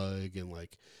then Tug, and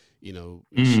like, you know,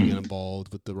 she got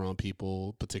involved with the wrong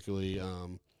people, particularly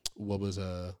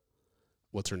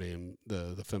what's her name,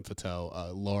 the femme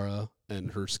fatale, Laura, and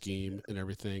her scheme and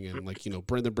everything. And like, you know,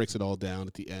 Brendan breaks it all down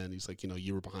at the end. He's like, you know,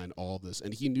 you were behind all of this,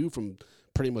 and he knew from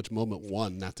pretty much moment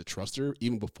one not to trust her,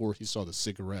 even before he saw the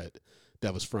cigarette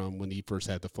that was from when he first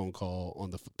had the phone call on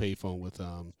the payphone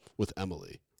with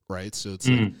Emily. Right, so it's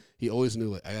like he always knew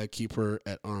like I gotta keep her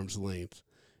at arm's length,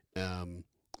 and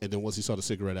then once he saw the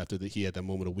cigarette after that, he had that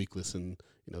moment of weakness, and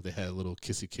you know they had a little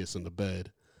kissy kiss on the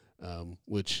bed,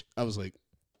 which I was like,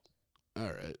 all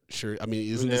right, sure. I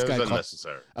mean, isn't this guy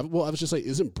unnecessary? I was just like,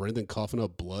 isn't Brendan coughing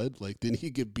up blood? Like, didn't he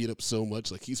get beat up so much,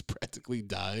 like he's practically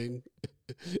dying,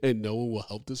 and no one will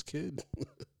help this kid?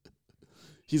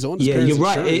 He's on his parents'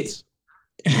 insurance.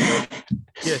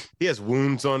 Yeah, he has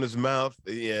wounds on his mouth.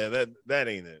 Yeah, that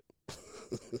ain't it.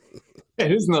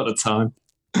 It is not a time.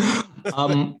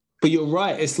 But you're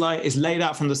right. It's like it's laid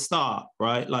out from the start,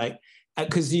 right? Like,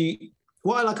 because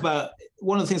one of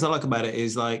the things I like about it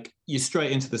is like you're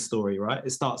straight into the story, right?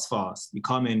 It starts fast. You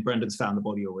come in, Brendan's found the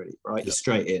body already, right? Yep. You're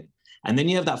straight in. And then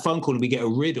you have that phone call and we get a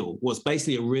riddle. Well, it's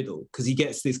basically a riddle because he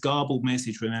gets this garbled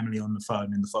message from Emily on the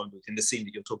phone in the phone booth in the scene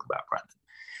that you're talking about, Brandon.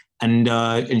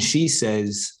 And she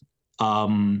says,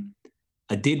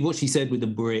 I did what she said with the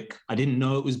brick. I didn't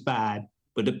know it was bad,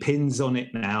 but the pin's on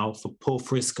it now for poor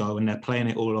Frisco and they're playing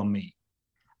it all on me.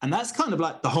 And that's kind of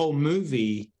like the whole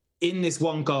movie in this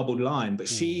one garbled line, but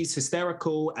she's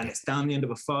hysterical and it's down the end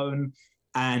of a phone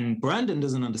and Brandon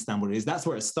doesn't understand what it is. That's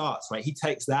where it starts, right? He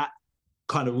takes that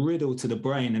kind of riddle to the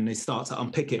brain and they start to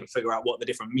unpick it and figure out what the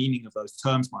different meaning of those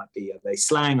terms might be. Are they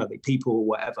slang? Are they people? Or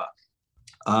whatever.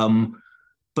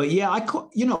 But yeah, I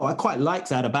quite like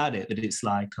that about it, that it's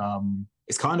like,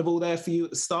 it's kind of all there for you at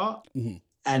the start. Mm-hmm.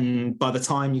 And by the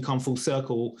time you come full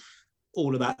circle,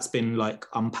 all of that's been like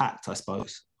unpacked, I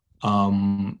suppose.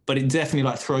 But it definitely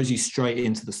like throws you straight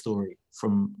into the story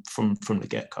from the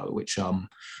get-go, which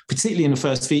particularly in the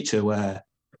first feature where,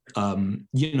 then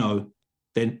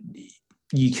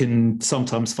you can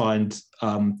sometimes find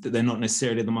that they're not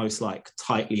necessarily the most like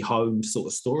tightly honed sort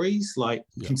of stories. Like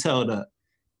you can tell that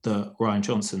Rian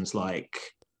Johnson's like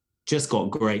just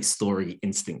got great story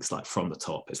instincts like from the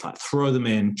top. It's like throw them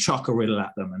in, chuck a riddle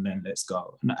at them, and then let's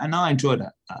go. And I enjoy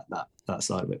that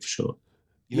side of it for sure.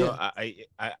 You know,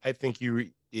 I think you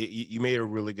you made a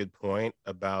really good point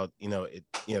about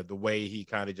the way he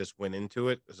kind of just went into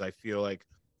it, because I feel like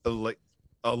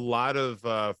a lot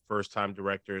of first time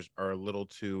directors are a little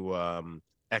too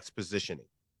expositioning.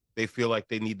 They feel like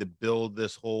they need to build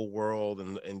this whole world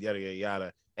and yada yada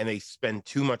yada, and they spend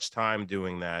too much time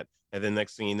doing that. And then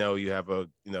next thing you know, you have a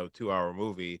 2-hour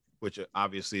movie, which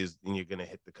obviously is, and you're going to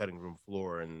hit the cutting room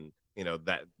floor, and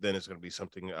that then it's going to be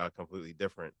something completely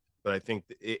different. But I think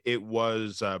it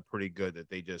was pretty good that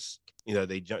they just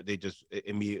they just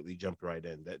immediately jumped right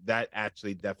in. That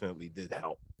actually definitely did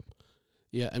help.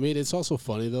 Yeah, I mean, it's also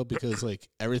funny though, because like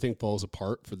everything falls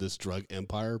apart for this drug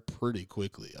empire pretty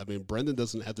quickly. I mean, Brendan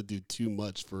doesn't have to do too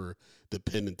much for the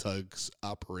Penn and Tug's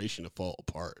operation to fall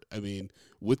apart. I mean,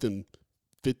 within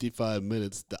 55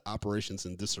 minutes, the operation's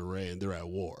in disarray and they're at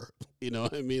war. You know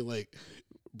what I mean? Like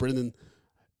Brendan,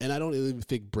 and I don't even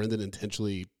think Brendan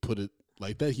intentionally put it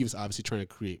like that. He was obviously trying to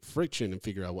create friction and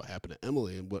figure out what happened to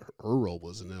Emily and what her role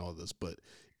was in all this, but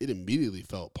it immediately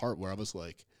fell apart where I was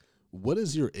like, what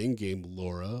is your end game,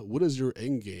 Laura? What is your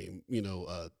end game,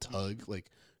 Tug? Like,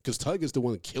 because Tug is the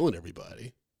one killing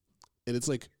everybody. And it's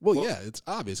like, well, yeah, it's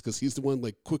obvious because he's the one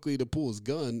like quickly to pull his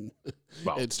gun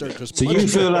and start just. So you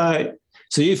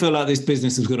feel like this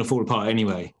business was going to fall apart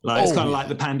anyway. Like it's kind of like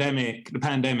the pandemic. The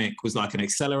pandemic was like an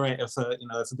accelerator for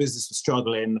if the business was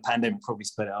struggling, the pandemic probably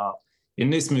sped it up. In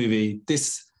this movie,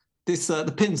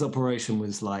 the Pins operation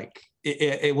was like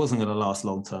it wasn't going to last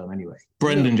long term anyway.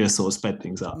 Brendan just sort of sped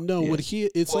things up. No, like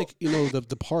The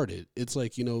Departed. It's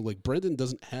like like Brendan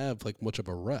doesn't have like much of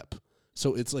a rep.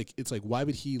 So it's like why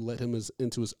would he let him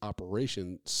into his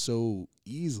operation so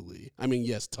easily? I mean,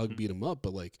 yes, Tug beat him up,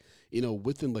 but like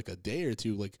within like a day or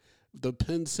two, like the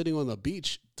Penn sitting on the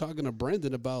beach talking to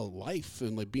Brendan about life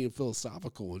and like being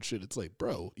philosophical and shit. It's like,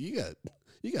 bro, you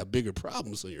got bigger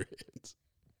problems on your hands.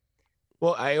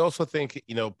 Well, I also think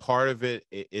part of it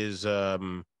is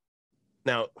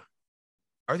now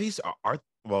are these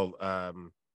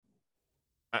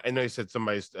I know you said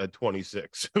somebody's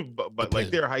 26, but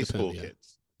like they're high school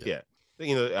kids. Yeah.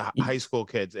 High school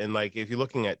kids. And like, if you're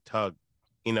looking at Tug,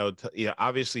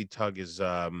 obviously Tug is,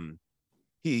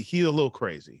 he's a little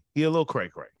crazy. He's a little cray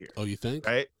here. Oh, you think?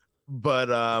 Right. But,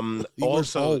 he also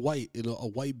wears all white in a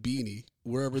white beanie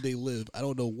wherever they live. I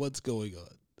don't know what's going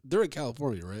on. They're in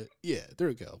California, right? Yeah, they're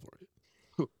in California.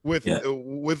 With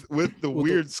the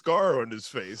weird scar on his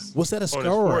face. Was that a scar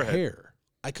or hair?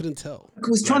 I couldn't tell. I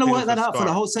was trying to work that out for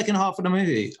the whole second half of the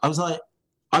movie. I was like,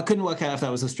 I couldn't work out if that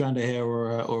was a strand of hair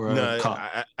or a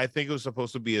cut. I think it was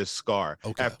supposed to be a scar.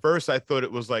 Okay. At first, I thought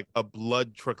it was like a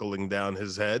blood trickling down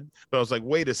his head, but I was like,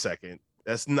 wait a second,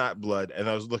 that's not blood. And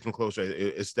I was looking closer.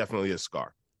 It's definitely a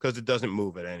scar because it doesn't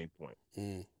move at any point.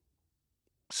 Mm.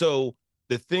 So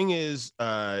the thing is,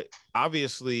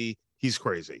 obviously, he's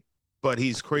crazy, but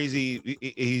he's crazy.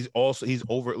 He's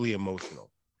overtly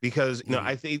emotional. Because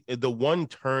I think the one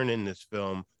turn in this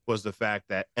film was the fact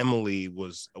that Emily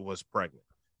was pregnant,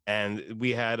 and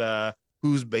we had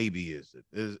whose baby is it?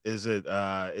 Is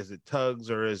it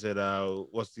Tug's or is it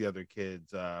what's the other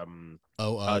kid's? Dode.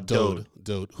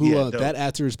 Who Dode. That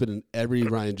actor has been in every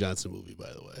Rian Johnson movie,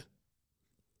 by the way.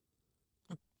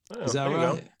 Is that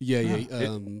right? Yeah.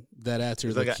 That actor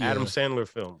is like an Adam Sandler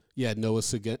film. Yeah, Noah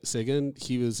Segan.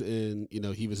 He was in,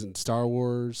 he was in Star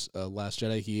Wars, Last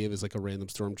Jedi. He was like a random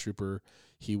stormtrooper.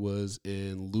 He was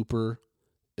in Looper.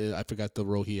 I forgot the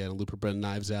role he had in Looper, but in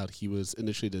Knives Out, he was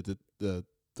initially the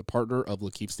partner of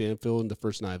Lakeith Stanfield in the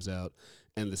first Knives Out,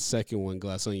 and the second one,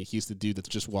 Glass Onion. He's the dude that's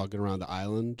just walking around the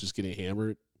island, just getting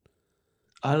hammered.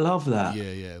 I love that.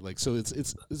 Yeah. Like, so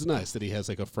it's nice that he has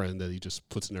like a friend that he just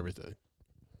puts in everything.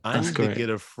 I need to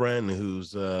get a friend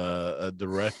who's a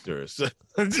director. So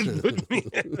just put me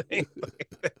in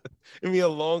give me a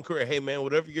long career. Hey man,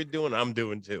 whatever you're doing, I'm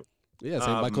doing too. Yeah, it's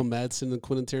like Michael Madsen and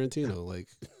Quentin Tarantino, like,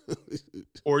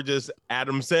 or just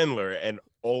Adam Sandler and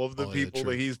all of the people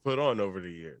that he's put on over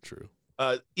the years. True.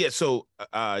 So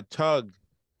Tug,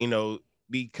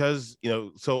 because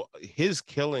so his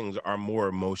killings are more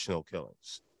emotional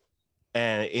killings,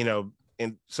 and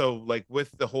and so like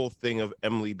with the whole thing of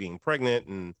Emily being pregnant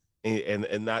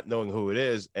and not knowing who it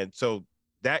is, and so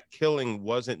that killing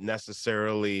wasn't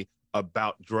necessarily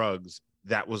about drugs.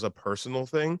 That was a personal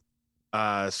thing.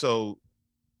 So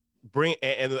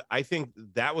and I think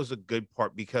that was a good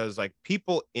part because like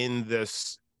people in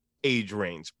this age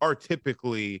range are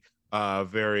typically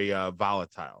very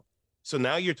volatile. So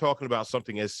now you're talking about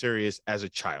something as serious as a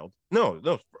child.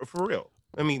 No, for real.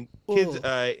 I mean, kids,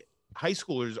 high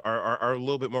schoolers are a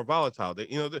little bit more volatile. They,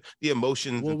 the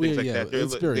emotions and things like that.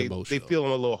 They feel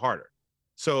them a little harder.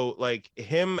 So like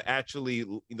him actually,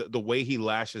 the way he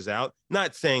lashes out,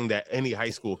 not saying that any high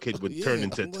school kid would turn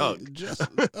into Tug.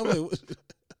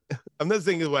 I'm not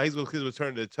saying that high school kids would turn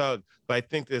into Tug, but I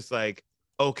think it's like,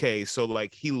 okay, so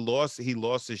like he lost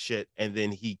his shit and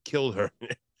then he killed her.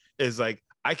 It's like,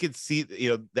 I could see,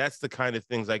 that's the kind of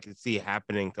things I could see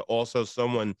happening to also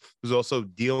someone who's also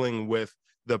dealing with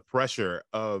the pressure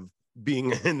of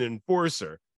being an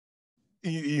enforcer,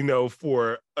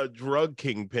 for a drug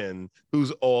kingpin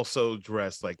who's also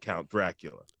dressed like Count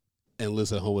Dracula and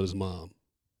lives at home with his mom.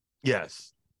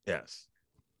 Yes. That's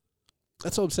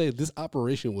what I'm saying. This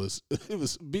operation was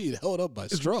being held up by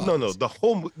straws. No,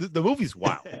 the movie's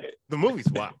wild. The movie's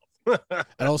wild.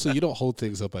 And also, you don't hold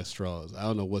things up by straws. I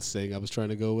don't know what saying I was trying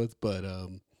to go with, but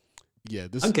yeah,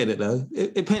 this. I get it though.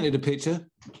 It painted a picture.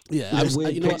 Yeah, I was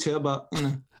weird picture, but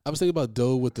I was thinking about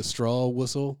Doe with the straw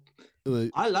whistle.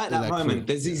 I like that moment.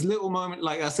 There's these little moments,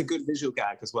 like that's a good visual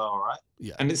gag as well, right?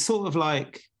 Yeah, and it's sort of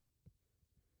like,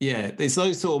 there's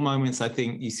those sort of moments. I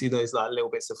think you see those like little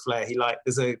bits of flair. He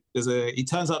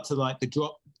turns up to like the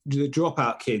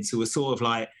dropout kids who are sort of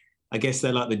like, I guess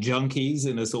they're like the junkies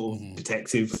in a sort of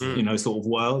detective, sort of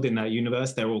world in that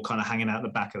universe. They're all kind of hanging out the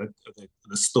back of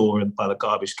the store by the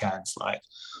garbage cans, like,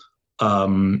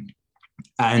 and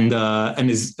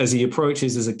as he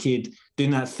approaches as a kid,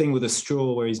 doing that thing with a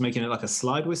straw where he's making it like a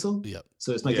slide whistle. Yep.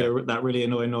 So it's making that really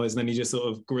annoying noise, and then he just sort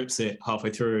of grips it halfway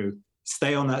through.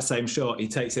 Stay on that same shot. He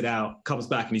takes it out, comes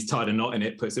back, and he's tied a knot in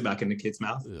it. Puts it back in the kid's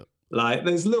mouth. Yep. Like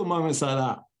there's little moments like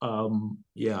that.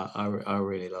 I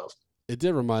really love. It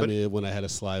did remind me of when I had a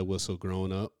slide whistle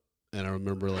growing up, and I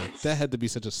remember like that had to be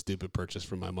such a stupid purchase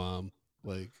for my mom.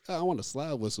 Like, I want a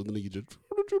slide whistle, and then you just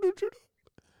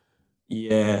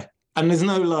and there's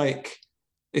no like,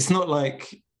 it's not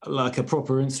like a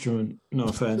proper instrument. No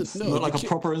offense, not like a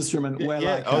proper instrument where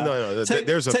like no,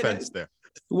 there's offense there.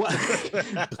 What?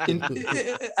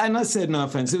 And I said no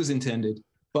offense, it was intended.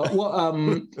 But what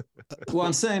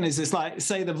I'm saying is, it's like,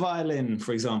 say the violin,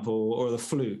 for example, or the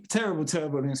flute. Terrible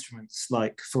instruments,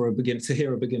 like for a beginner to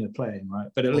hear a beginner playing, right?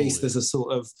 But at least there's a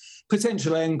sort of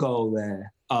potential end goal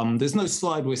there. There's no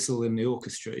slide whistle in the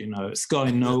orchestra, it's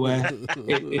going nowhere.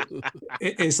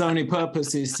 Its only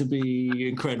purpose is to be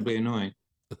incredibly annoying,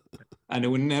 and it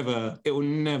will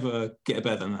never get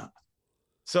better than that.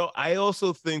 So I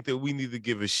also think that we need to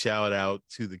give a shout out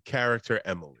to the character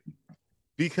Emily.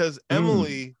 Because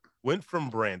Emily went from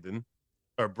Brendan,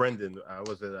 Brendan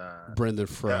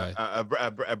Fry.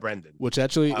 Brendan. Which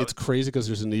actually, it's crazy because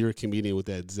there's a New York comedian with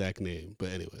that exact name. But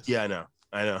anyways. Yeah,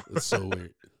 I know. It's so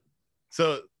weird.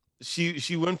 So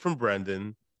she went from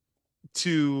Brendan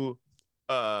to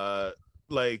a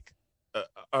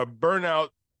burnout,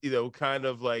 kind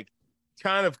of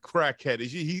crackhead.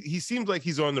 He seems like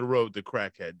he's on the road to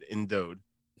crackhead in Dode.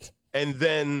 And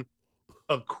then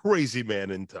a crazy man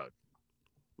in Tug.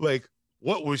 Like,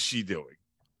 what was she doing?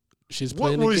 She's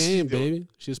playing a game, baby.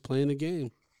 She's playing a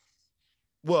game.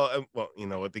 Well, you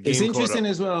know what? The game. It's interesting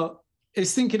as well.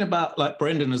 It's thinking about like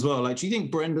Brendan as well. Like, do you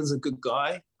think Brendan's a good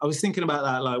guy? I was thinking about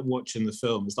that, like watching the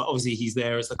film. It's like obviously he's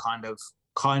there as the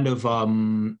kind of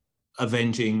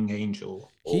avenging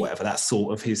angel or whatever. That's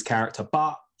sort of his character.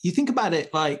 But you think about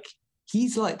it, like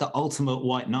he's like the ultimate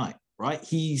white knight, right?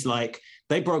 He's like,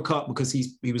 they broke up because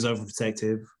he was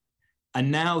overprotective. And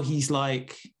now he's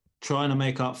like trying to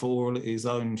make up for all his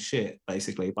own shit,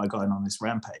 basically, by going on this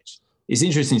rampage. It's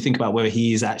interesting to think about whether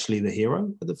he is actually the hero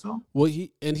of the film. Well,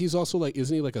 he's also like,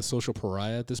 isn't he like a social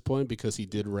pariah at this point? Because he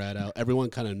did rat out, everyone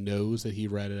kind of knows that he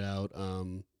ratted out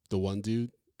the one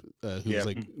dude who was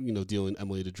like, dealing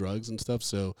Emily to drugs and stuff.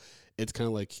 So it's kind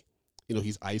of like,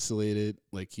 he's isolated.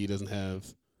 Like he doesn't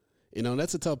have, and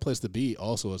that's a tough place to be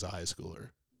also as a high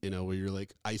schooler. Where you're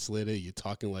like isolated, you're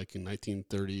talking like in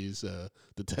 1930s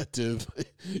detective.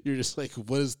 You're just like,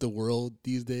 what is the world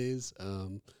these days?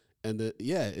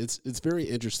 It's very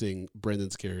interesting,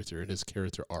 Brendan's character and his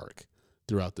character arc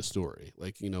throughout the story.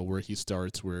 Like, where he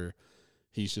starts, where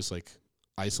he's just like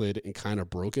isolated and kind of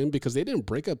broken because they didn't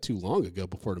break up too long ago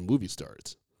before the movie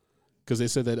starts. Because they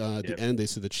said that at the end, they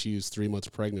said that she was 3 months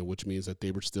pregnant, which means that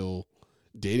they were still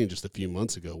dating just a few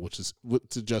months ago, which is,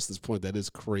 to Justin's point, that is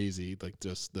crazy. Like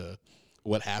just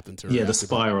what happened to her. Yeah, the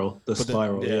spiral. But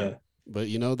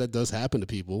that does happen to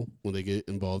people when they get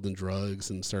involved in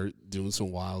drugs and start doing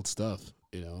some wild stuff,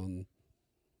 and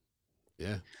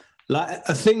yeah. Like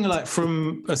a thing like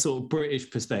from a sort of British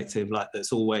perspective, like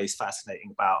that's always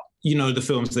fascinating about, the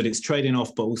films that it's trading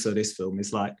off, but also this film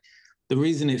is like the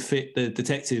reason it fit the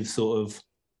detective sort of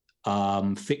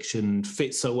fiction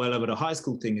fits so well over the high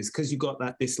school thing is because you got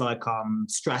this like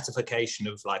stratification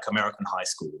of like American high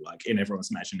school, like in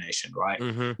everyone's imagination, right?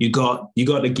 Mm-hmm. You got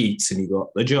the geeks and you got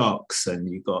the jocks and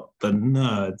you got the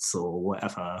nerds or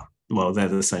whatever. Well, they're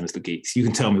the same as the geeks. You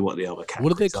can tell me what the other categories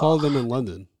What do they call are. them in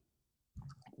London?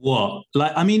 What?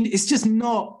 Like, I mean, it's just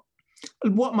not.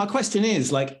 What my question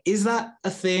is, like, is that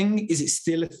a thing? Is it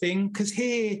still a thing? Because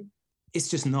here, it's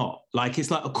just not. Like,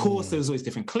 it's like, of course, there's always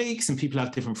different cliques and people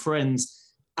have different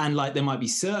friends. And like, there might be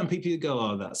certain people who go,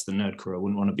 oh, that's the nerd crew. I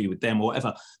wouldn't want to be with them or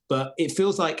whatever. But it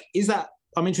feels like, is that,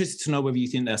 I'm interested to know whether you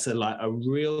think that's a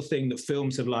real thing that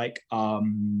films have like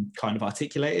kind of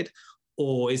articulated,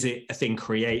 or is it a thing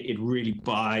created really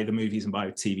by the movies and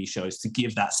by TV shows to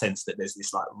give that sense that there's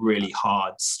this like really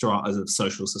hard stratas of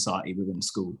social society within the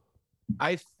school?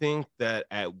 I think that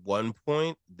at one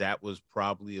point that was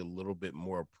probably a little bit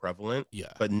more prevalent,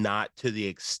 but not to the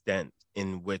extent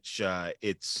in which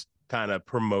it's kind of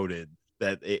promoted.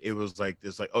 That it was like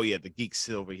this, like, oh yeah, the geeks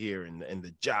over here and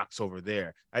the jocks over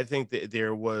there. I think that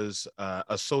there was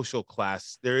a social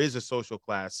class. There is a social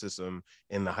class system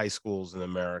in the high schools in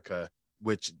America,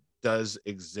 which does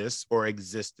exist or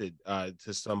existed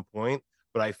to some point.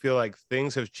 But I feel like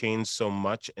things have changed so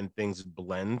much and things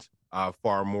blend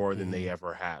far more than they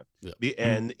ever have.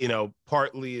 And, you know,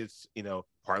 partly it's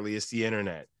the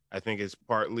internet. I think it's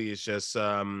just,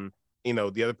 you know,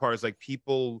 the other part is like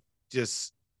people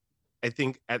just, I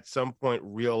think at some point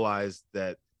realized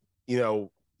that, you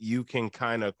know, you can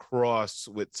kind of cross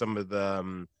with some of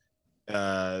the,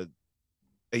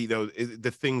 you know,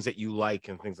 the things that you like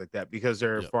and things like that, because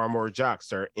there are far more jocks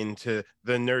that are into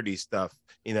the nerdy stuff,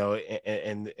 you know,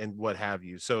 and what have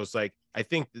you. So it's like, I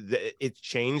think that it's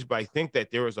changed, but I think that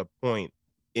there was a point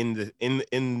in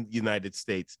the United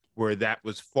States where that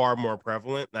was far more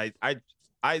prevalent. And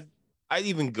I'd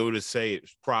even go to say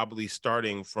it's probably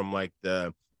starting from like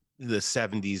the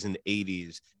 70s and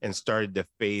 80s and started to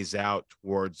phase out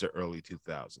towards the early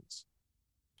 2000s.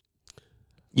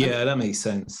 Yeah, that makes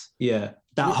sense. Yeah.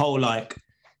 That whole, like,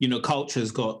 you know,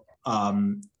 culture's got,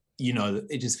 you know,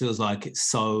 it just feels like it's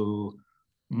so,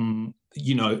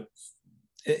 you know,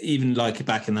 even like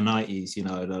back in the 90s, you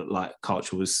know, like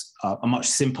culture was a much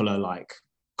simpler, like,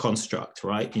 construct,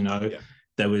 right? You know,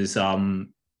 there was,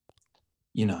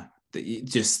 you know,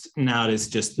 just now there's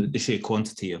just the sheer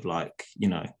quantity of, like, you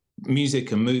know,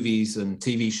 music and movies and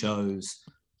TV shows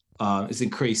has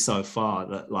increased so far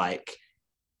that, like,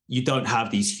 you don't have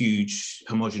these huge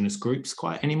homogenous groups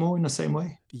quite anymore in the same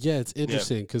way. Yeah, it's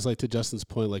interesting because, like, to Justin's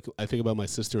point, like, I think about my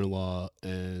sister-in-law,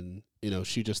 and, you know,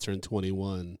 she just turned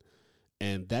 21,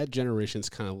 and that generation's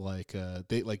kind of like,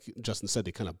 they, like Justin said,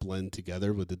 they kind of blend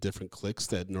together with the different cliques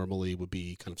that normally would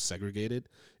be kind of segregated,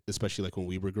 especially like when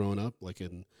we were growing up.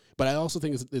 But I also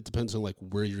think it depends on like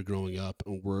where you're growing up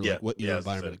and where like, what your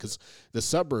environment. Because the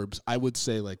suburbs, I would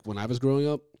say, like when I was growing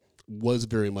up, was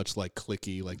very much like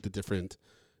cliquey, like the different,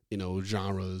 you know,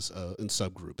 genres and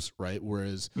subgroups, right?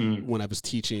 Whereas when I was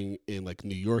teaching in like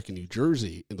New York and New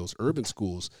Jersey in those urban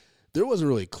schools, there wasn't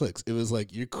really cliques. It was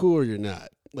like, you're cool or you're not.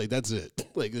 Like, that's it.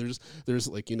 Like, there's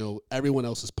like, you know, everyone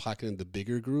else is pocketing the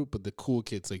bigger group, but the cool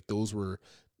kids, like, those were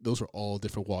all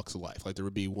different walks of life. Like, there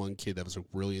would be one kid that was like,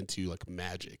 really into like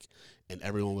magic, and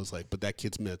everyone was like, but that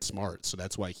kid's mad smart, so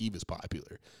that's why he was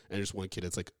popular. And there's one kid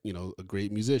that's like, you know, a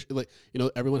great musician. Like, you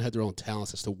know, everyone had their own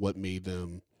talents as to what made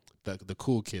them the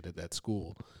cool kid at that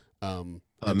school.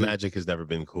 Magic has never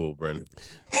been cool, Brendan.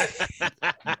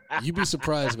 You'd be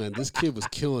surprised, man. This kid was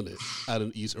killing it out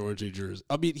in East Orange, New Jersey.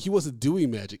 I mean, he wasn't doing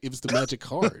magic. It was the magic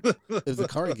card. It was the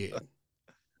card game.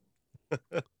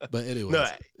 But anyway. No,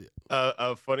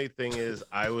 a funny thing is,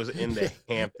 I was in the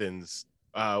Hamptons.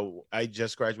 I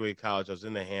just graduated college. I was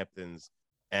in the Hamptons,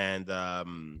 and I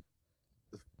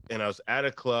was at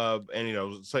a club, and, you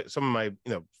know, some of my, you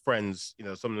know, friends, you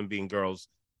know, some of them being girls,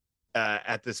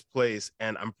 at this place,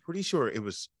 and I'm pretty sure it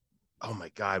was, oh my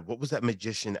God, what was that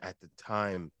magician at the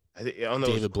time? I don't know,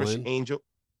 David, it was Chris Angel.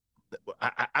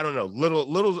 I don't know,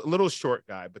 little short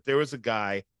guy, but there was a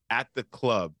guy at the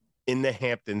club in the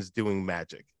Hamptons doing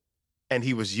magic, and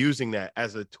he was using that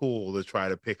as a tool to try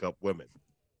to pick up women,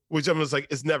 which I was like,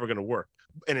 it's never gonna work,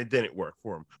 and it didn't work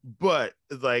for him. But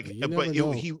like, I think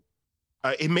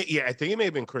it may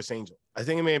have been Chris Angel. I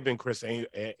think it may have been Chris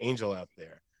Angel out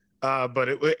there. But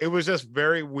it was just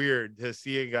very weird to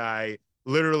see a guy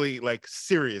literally, like,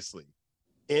 seriously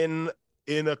in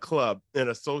a club in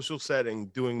a social setting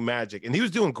doing magic, and he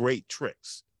was doing great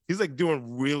tricks. He's like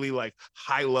doing really like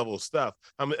high level stuff.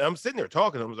 I'm sitting there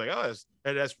talking to him. I was like,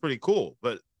 oh, that's pretty cool,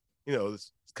 but, you know,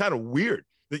 it's kind of weird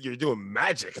that you're doing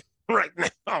magic right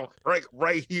now,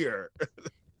 right here.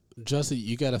 Justin,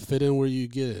 you got to fit in where you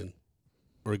get in,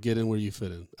 or get in where you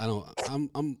fit in.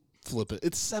 I'm flipping.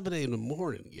 It's 7 a.m. in the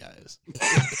morning, guys.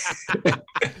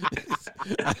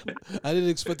 I didn't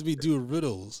expect to be doing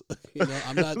riddles.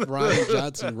 I'm not Ryan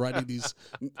Johnson writing these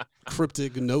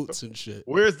cryptic notes and shit.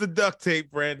 Where's the duct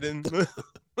tape, Brandon?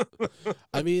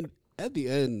 I mean, at the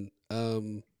end,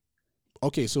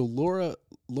 okay, so Laura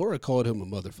called him a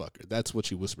motherfucker. That's what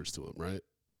she whispers to him, right?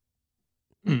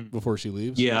 Before she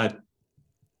leaves? Yeah.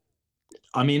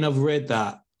 I mean, I've read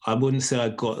that. I wouldn't say I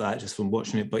got that just from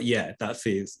watching it, but yeah, that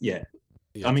feels, yeah.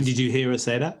 I mean, did you hear her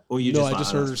say that? Or you? No, just I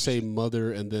just heard her say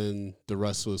mother, and then the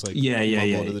rest was like, yeah.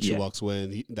 And then she walks away,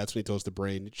 and that's when he tells the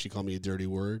brain, she called me a dirty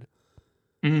word.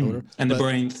 And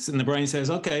the brain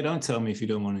says, okay, don't tell me if you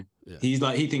don't want to. Yeah.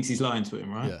 He thinks he's lying to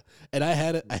him, right? Yeah. And I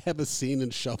have a scene in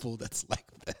Shuffle that's like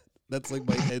that. That's like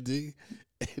my ending.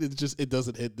 And it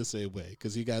doesn't hit the same way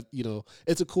because you got,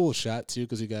 it's a cool shot too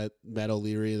because you got Matt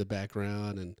O'Leary in the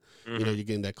background and, you're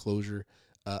getting that closure.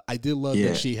 I did love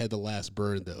that she had the last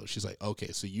burn though. She's like,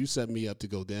 okay, so you set me up to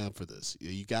go down for this.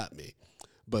 You got me.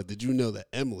 But did you know that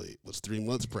Emily was 3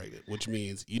 months pregnant, which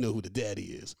means you know who the daddy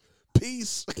is.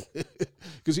 Peace.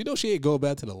 Because she ain't going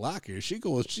back to the locker. She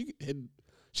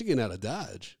getting out of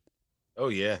Dodge. Oh,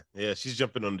 yeah. Yeah, she's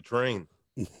jumping on the train.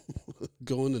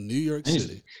 Going to New York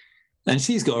City. And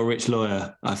she's got a rich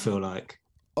lawyer, I feel like.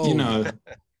 Oh,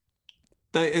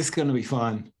 It's going to be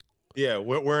fine. Yeah,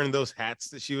 wearing those hats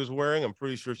that she was wearing, I'm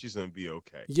pretty sure she's going to be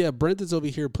okay. Yeah, Brendan's over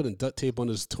here putting duct tape on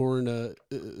his torn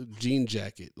jean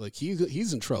jacket. Like,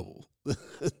 he's in trouble.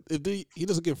 If he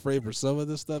doesn't get framed for some of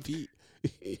this stuff,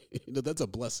 that's a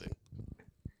blessing.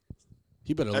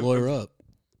 He better lawyer up.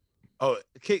 Oh,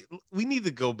 okay. We need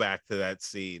to go back to that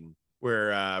scene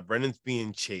where Brendan's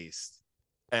being chased.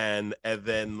 And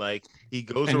then like he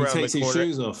goes and around he takes the corner.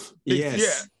 His shoes off. Yes.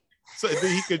 Yeah. So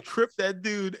then he could trip that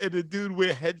dude, and the dude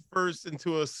went head first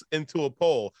into a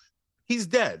pole. He's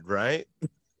dead, right?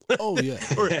 Oh yeah.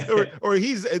 or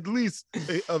he's at least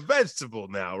a vegetable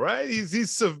now, right?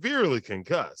 He's severely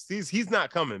concussed. He's not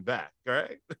coming back,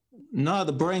 right? No,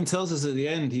 the brain tells us at the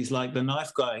end he's like the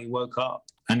knife guy. He woke up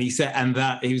and he said,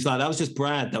 he was like, that was just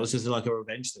Brad. That was just like a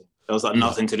revenge thing. That was like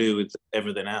nothing to do with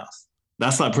everything else.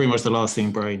 That's like pretty much the last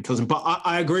thing Brain tells him. But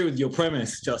I agree with your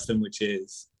premise, Justin, which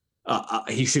is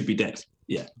he should be dead.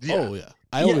 Yeah. Oh yeah.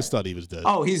 I always thought he was dead.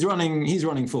 Oh, he's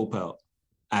running full pelt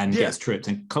and gets tripped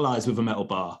and collides with a metal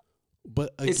bar.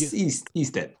 But again, he's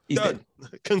dead. He's dead.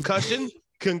 Concussion,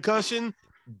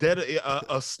 dead,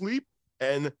 asleep,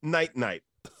 and night.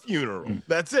 Funeral.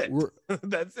 That's it.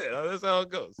 That's it. That's how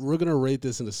it goes. We're gonna rate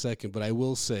this in a second, but I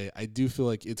will say I do feel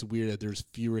like it's weird that there's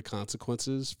fewer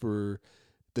consequences for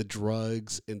the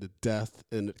drugs and the death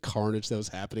and the carnage that was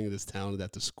happening in this town and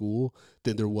at the school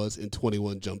than there was in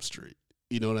 21 Jump Street.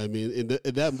 You know what I mean? In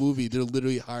that movie, they're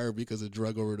literally hired because of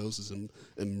drug overdoses and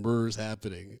murders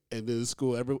happening. And in the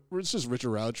school, it's just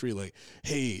Richard Roundtree like,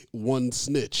 hey, one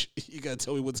snitch. You got to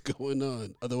tell me what's going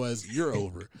on. Otherwise, you're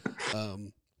over.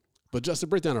 But Justin,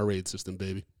 break down our rating system,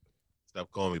 baby.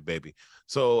 Stop calling me baby.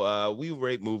 So we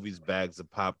rate movies bags of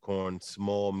popcorn,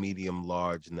 small, medium,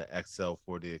 large, and the XL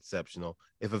for the exceptional.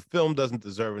 If a film doesn't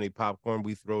deserve any popcorn,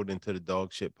 we throw it into the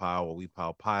dog shit pile where we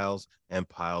pile piles and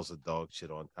piles of dog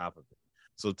shit on top of it.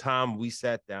 So, Tom, we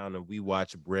sat down and we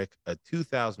watched Brick, a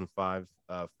 2005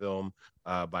 film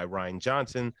by Ryan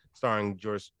Johnson, starring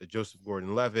Joseph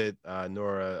Gordon-Levitt,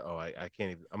 Nora. I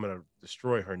can't even. I'm going to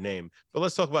destroy her name. But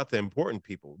let's talk about the important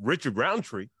people: Richard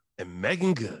Roundtree and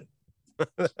Megan Good.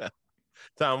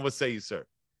 Tom, what say you, sir?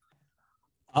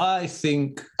 I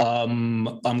think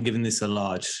I'm giving this a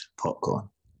large popcorn.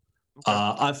 Okay.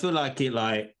 I feel like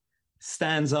it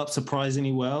stands up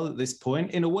surprisingly well at this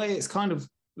point. In a way, it's kind of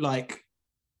like,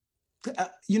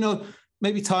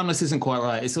 maybe timeless isn't quite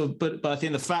right. But I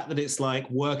think the fact that it's like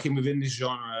working within this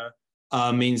genre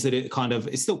means that it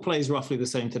still plays roughly the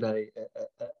same today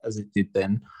as it did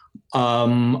then.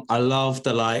 I love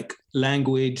the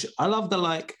language. I love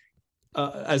the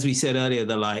as we said earlier,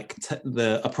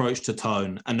 the approach to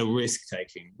tone and the risk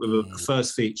taking with a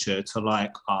first feature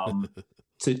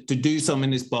to do something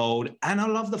this bold. And I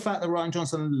love the fact that Ryan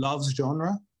Johnson loves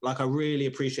genre. I really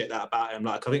appreciate that about him.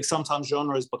 I think sometimes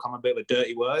genre has become a bit of a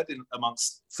dirty word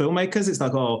amongst filmmakers. It's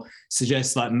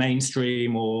suggests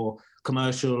mainstream or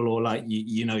commercial or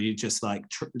you just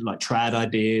trad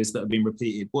ideas that have been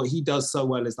repeated. What he does so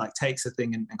well is takes a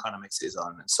thing and kind of makes it his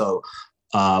own. And so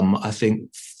I think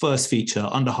first feature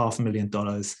under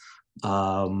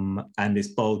 $500,000 and this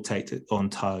bold take on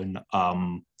tone.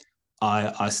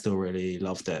 I still really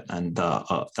loved it, and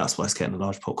that's why it's getting a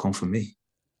large popcorn from me.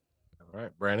 All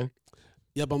right, Brandon.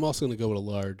 Yep, I'm also going to go with a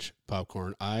large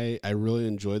popcorn. I really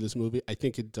enjoy this movie. I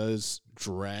think it does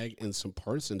drag in some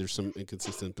parts, and there's some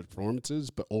inconsistent performances,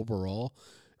 but overall,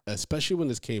 especially when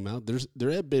this came out,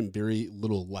 there had been very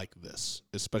little like this,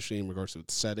 especially in regards to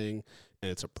its setting and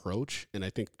its approach. And I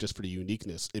think just for the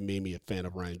uniqueness, it made me a fan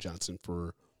of Rian Johnson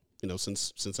for,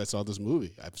 since I saw this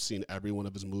movie. I've seen every one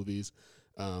of his movies.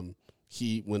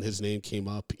 When his name came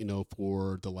up,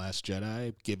 for The Last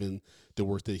Jedi, given the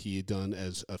work that he had done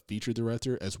as a feature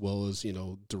director, as well as,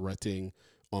 directing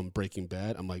on Breaking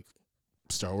Bad, I'm like,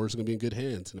 Star Wars is going to be in good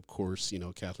hands. And of course,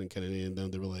 Kathleen Kennedy and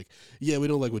them, they were like, yeah, we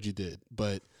don't like what you did.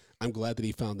 But I'm glad that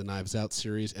he found the Knives Out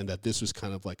series and that this was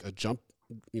kind of like a jump,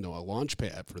 a launch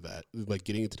pad for that, like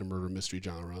getting into the murder mystery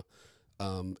genre.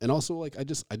 And also, like, I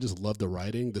just love the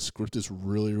writing. The script is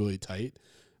really, really tight.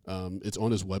 It's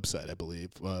on his website, I believe,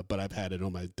 but I've had it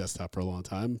on my desktop for a long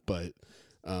time. But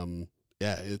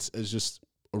yeah, it's just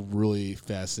a really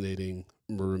fascinating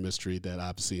murder mystery that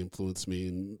obviously influenced me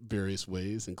in various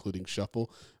ways, including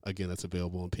Shuffle. Again, that's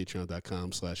available on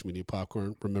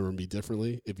patreon.com/mediapopcorn. Remember Me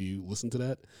Differently if you listen to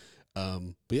that.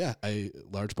 But yeah,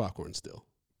 large popcorn still.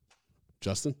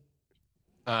 Justin?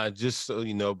 Just so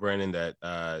you know, Brandon,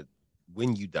 that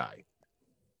when you die,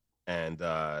 and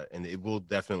it will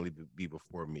definitely be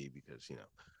before me because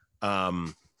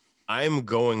I'm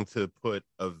going to put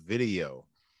a video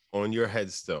on your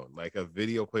headstone, like a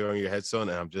video player on your headstone,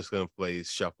 and I'm just going to play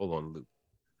Shuffle on loop.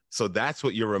 So that's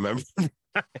what you're remembering.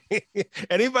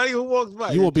 Anybody who walks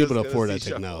by, you won't be able to afford that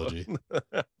technology.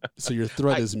 So your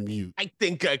threat is mute. I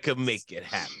think I could make it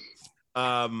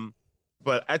happen.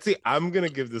 But actually, I'm going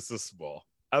to give this a small.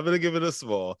 I'm going to give it a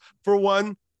small. For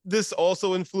one, this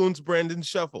also influenced Brandon's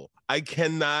Shuffle. I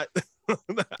cannot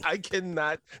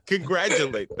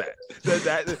congratulate that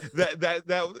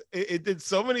it did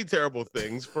so many terrible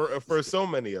things for so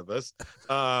many of us.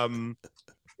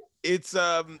 It's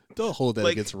don't hold that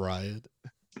against Riot.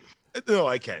 No,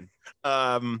 I can.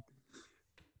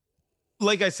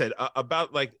 Like I said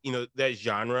about that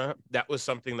genre, that was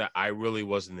something that I really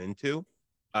wasn't into.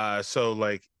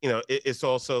 So it's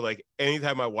also like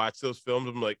anytime I watch those films,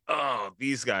 I'm like, oh,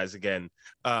 these guys again.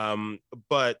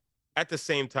 But at the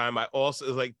same time, I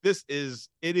also like it is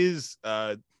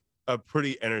a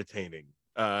pretty entertaining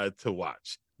to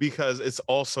watch because it's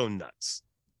also nuts.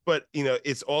 But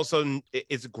it's also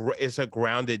it's a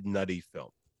grounded, nutty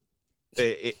film,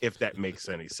 if that makes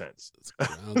any sense.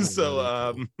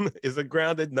 So it's a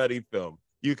grounded, nutty film.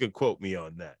 You can quote me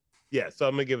on that. Yeah, so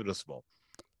I'm gonna give it a small.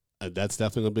 That's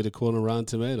definitely going to be the quote on Rotten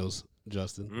Tomatoes,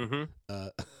 Justin.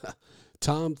 Mm-hmm.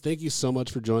 Tom, thank you so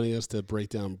much for joining us to break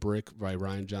down Brick by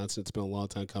Rian Johnson. It's been a long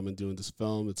time coming doing this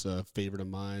film. It's a favorite of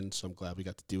mine, so I'm glad we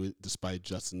got to do it despite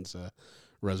Justin's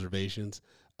reservations.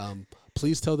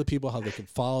 Please tell the people how they can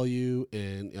follow you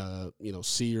and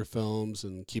see your films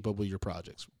and keep up with your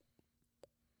projects.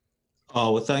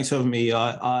 Oh, well, thanks for having me.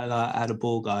 I had a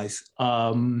ball, guys.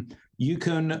 You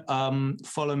can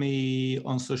follow me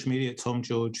on social media at Tom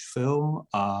George Film.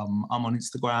 I'm on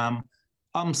Instagram.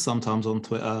 I'm sometimes on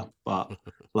Twitter, but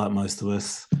like most of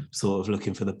us, sort of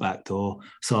looking for the back door.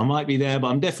 So I might be there, but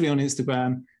I'm definitely on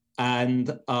Instagram.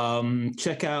 And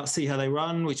check out See How They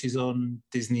Run, which is on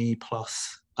Disney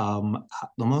Plus at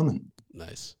the moment.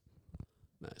 Nice.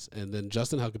 And then,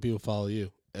 Justin, how can people follow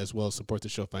you as well as support the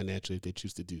show financially if they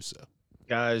choose to do so?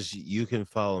 Guys, you can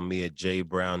follow me at J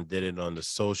Brown Did It on the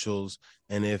socials.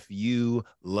 And if you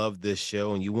love this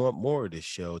show and you want more of this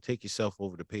show, take yourself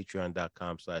over to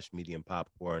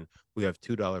patreon.com/mediumpopcorn. We have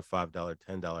 $2, $5,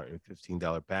 $10, and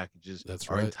 $15 packages. That's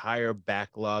right. Our entire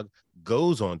backlog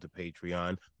goes on to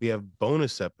Patreon. We have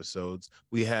bonus episodes.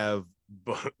 We have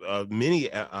mini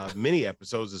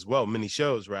episodes as well, mini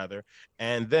shows rather.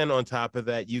 And then on top of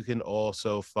that, you can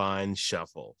also find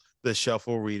Shuffle, the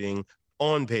Shuffle reading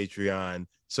on Patreon,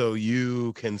 so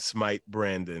you can smite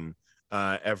Brandon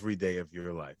every day of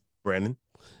your life. Brandon?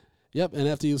 Yep, and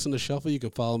after you listen to Shuffle, you can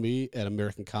follow me at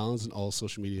American Collins on all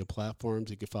social media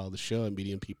platforms. You can follow the show at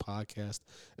Medium P Podcast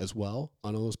as well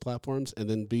on all those platforms. And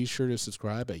then be sure to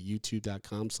subscribe at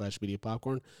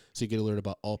youtube.com/mediapopcorn so you get alert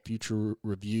about all future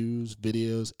reviews,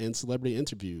 videos, and celebrity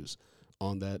interviews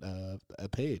on that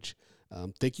page.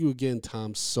 Thank you again,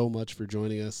 Tom, so much for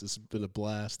joining us. It's been a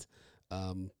blast.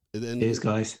 Cheers,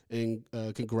 guys. And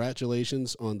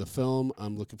congratulations on the film.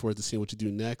 I'm looking forward to seeing what you do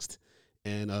next.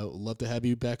 And I'd love to have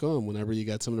you back on whenever you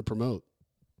got something to promote.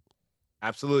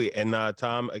 Absolutely. And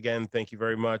Tom, again, thank you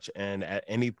very much. And at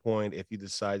any point, if you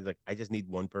decide, like, I just need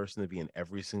one person to be in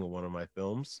every single one of my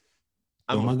films,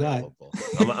 I'm available.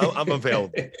 I'm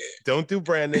available. Don't do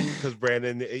Brandon, because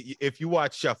Brandon, if you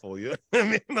watch Shuffle,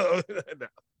 no,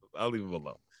 I'll leave him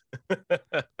alone.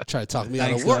 Try to talk me out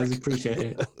Thanks, of work. guys.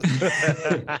 Appreciate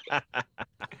it.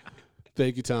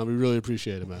 Thank you, Tom. We really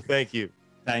appreciate it, man. Thank you.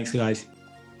 Thanks, guys.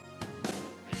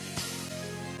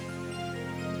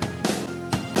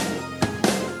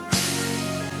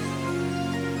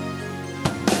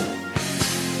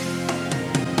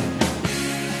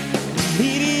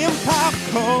 Medium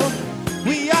popcorn.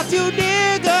 We are two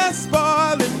niggas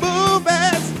spoiling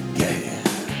movies. Yeah.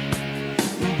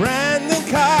 Brandon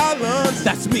Collins,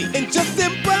 that's me. And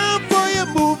Justin Brown for your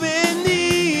movie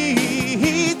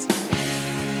needs.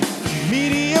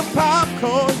 Medium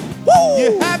popcorn. Woo!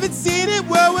 You haven't seen it,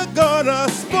 well, we're gonna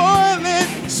spoil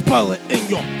it. Spoil it in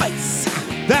your face.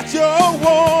 That's your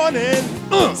warning.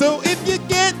 So if you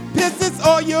get pissed, it's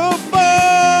all your fault.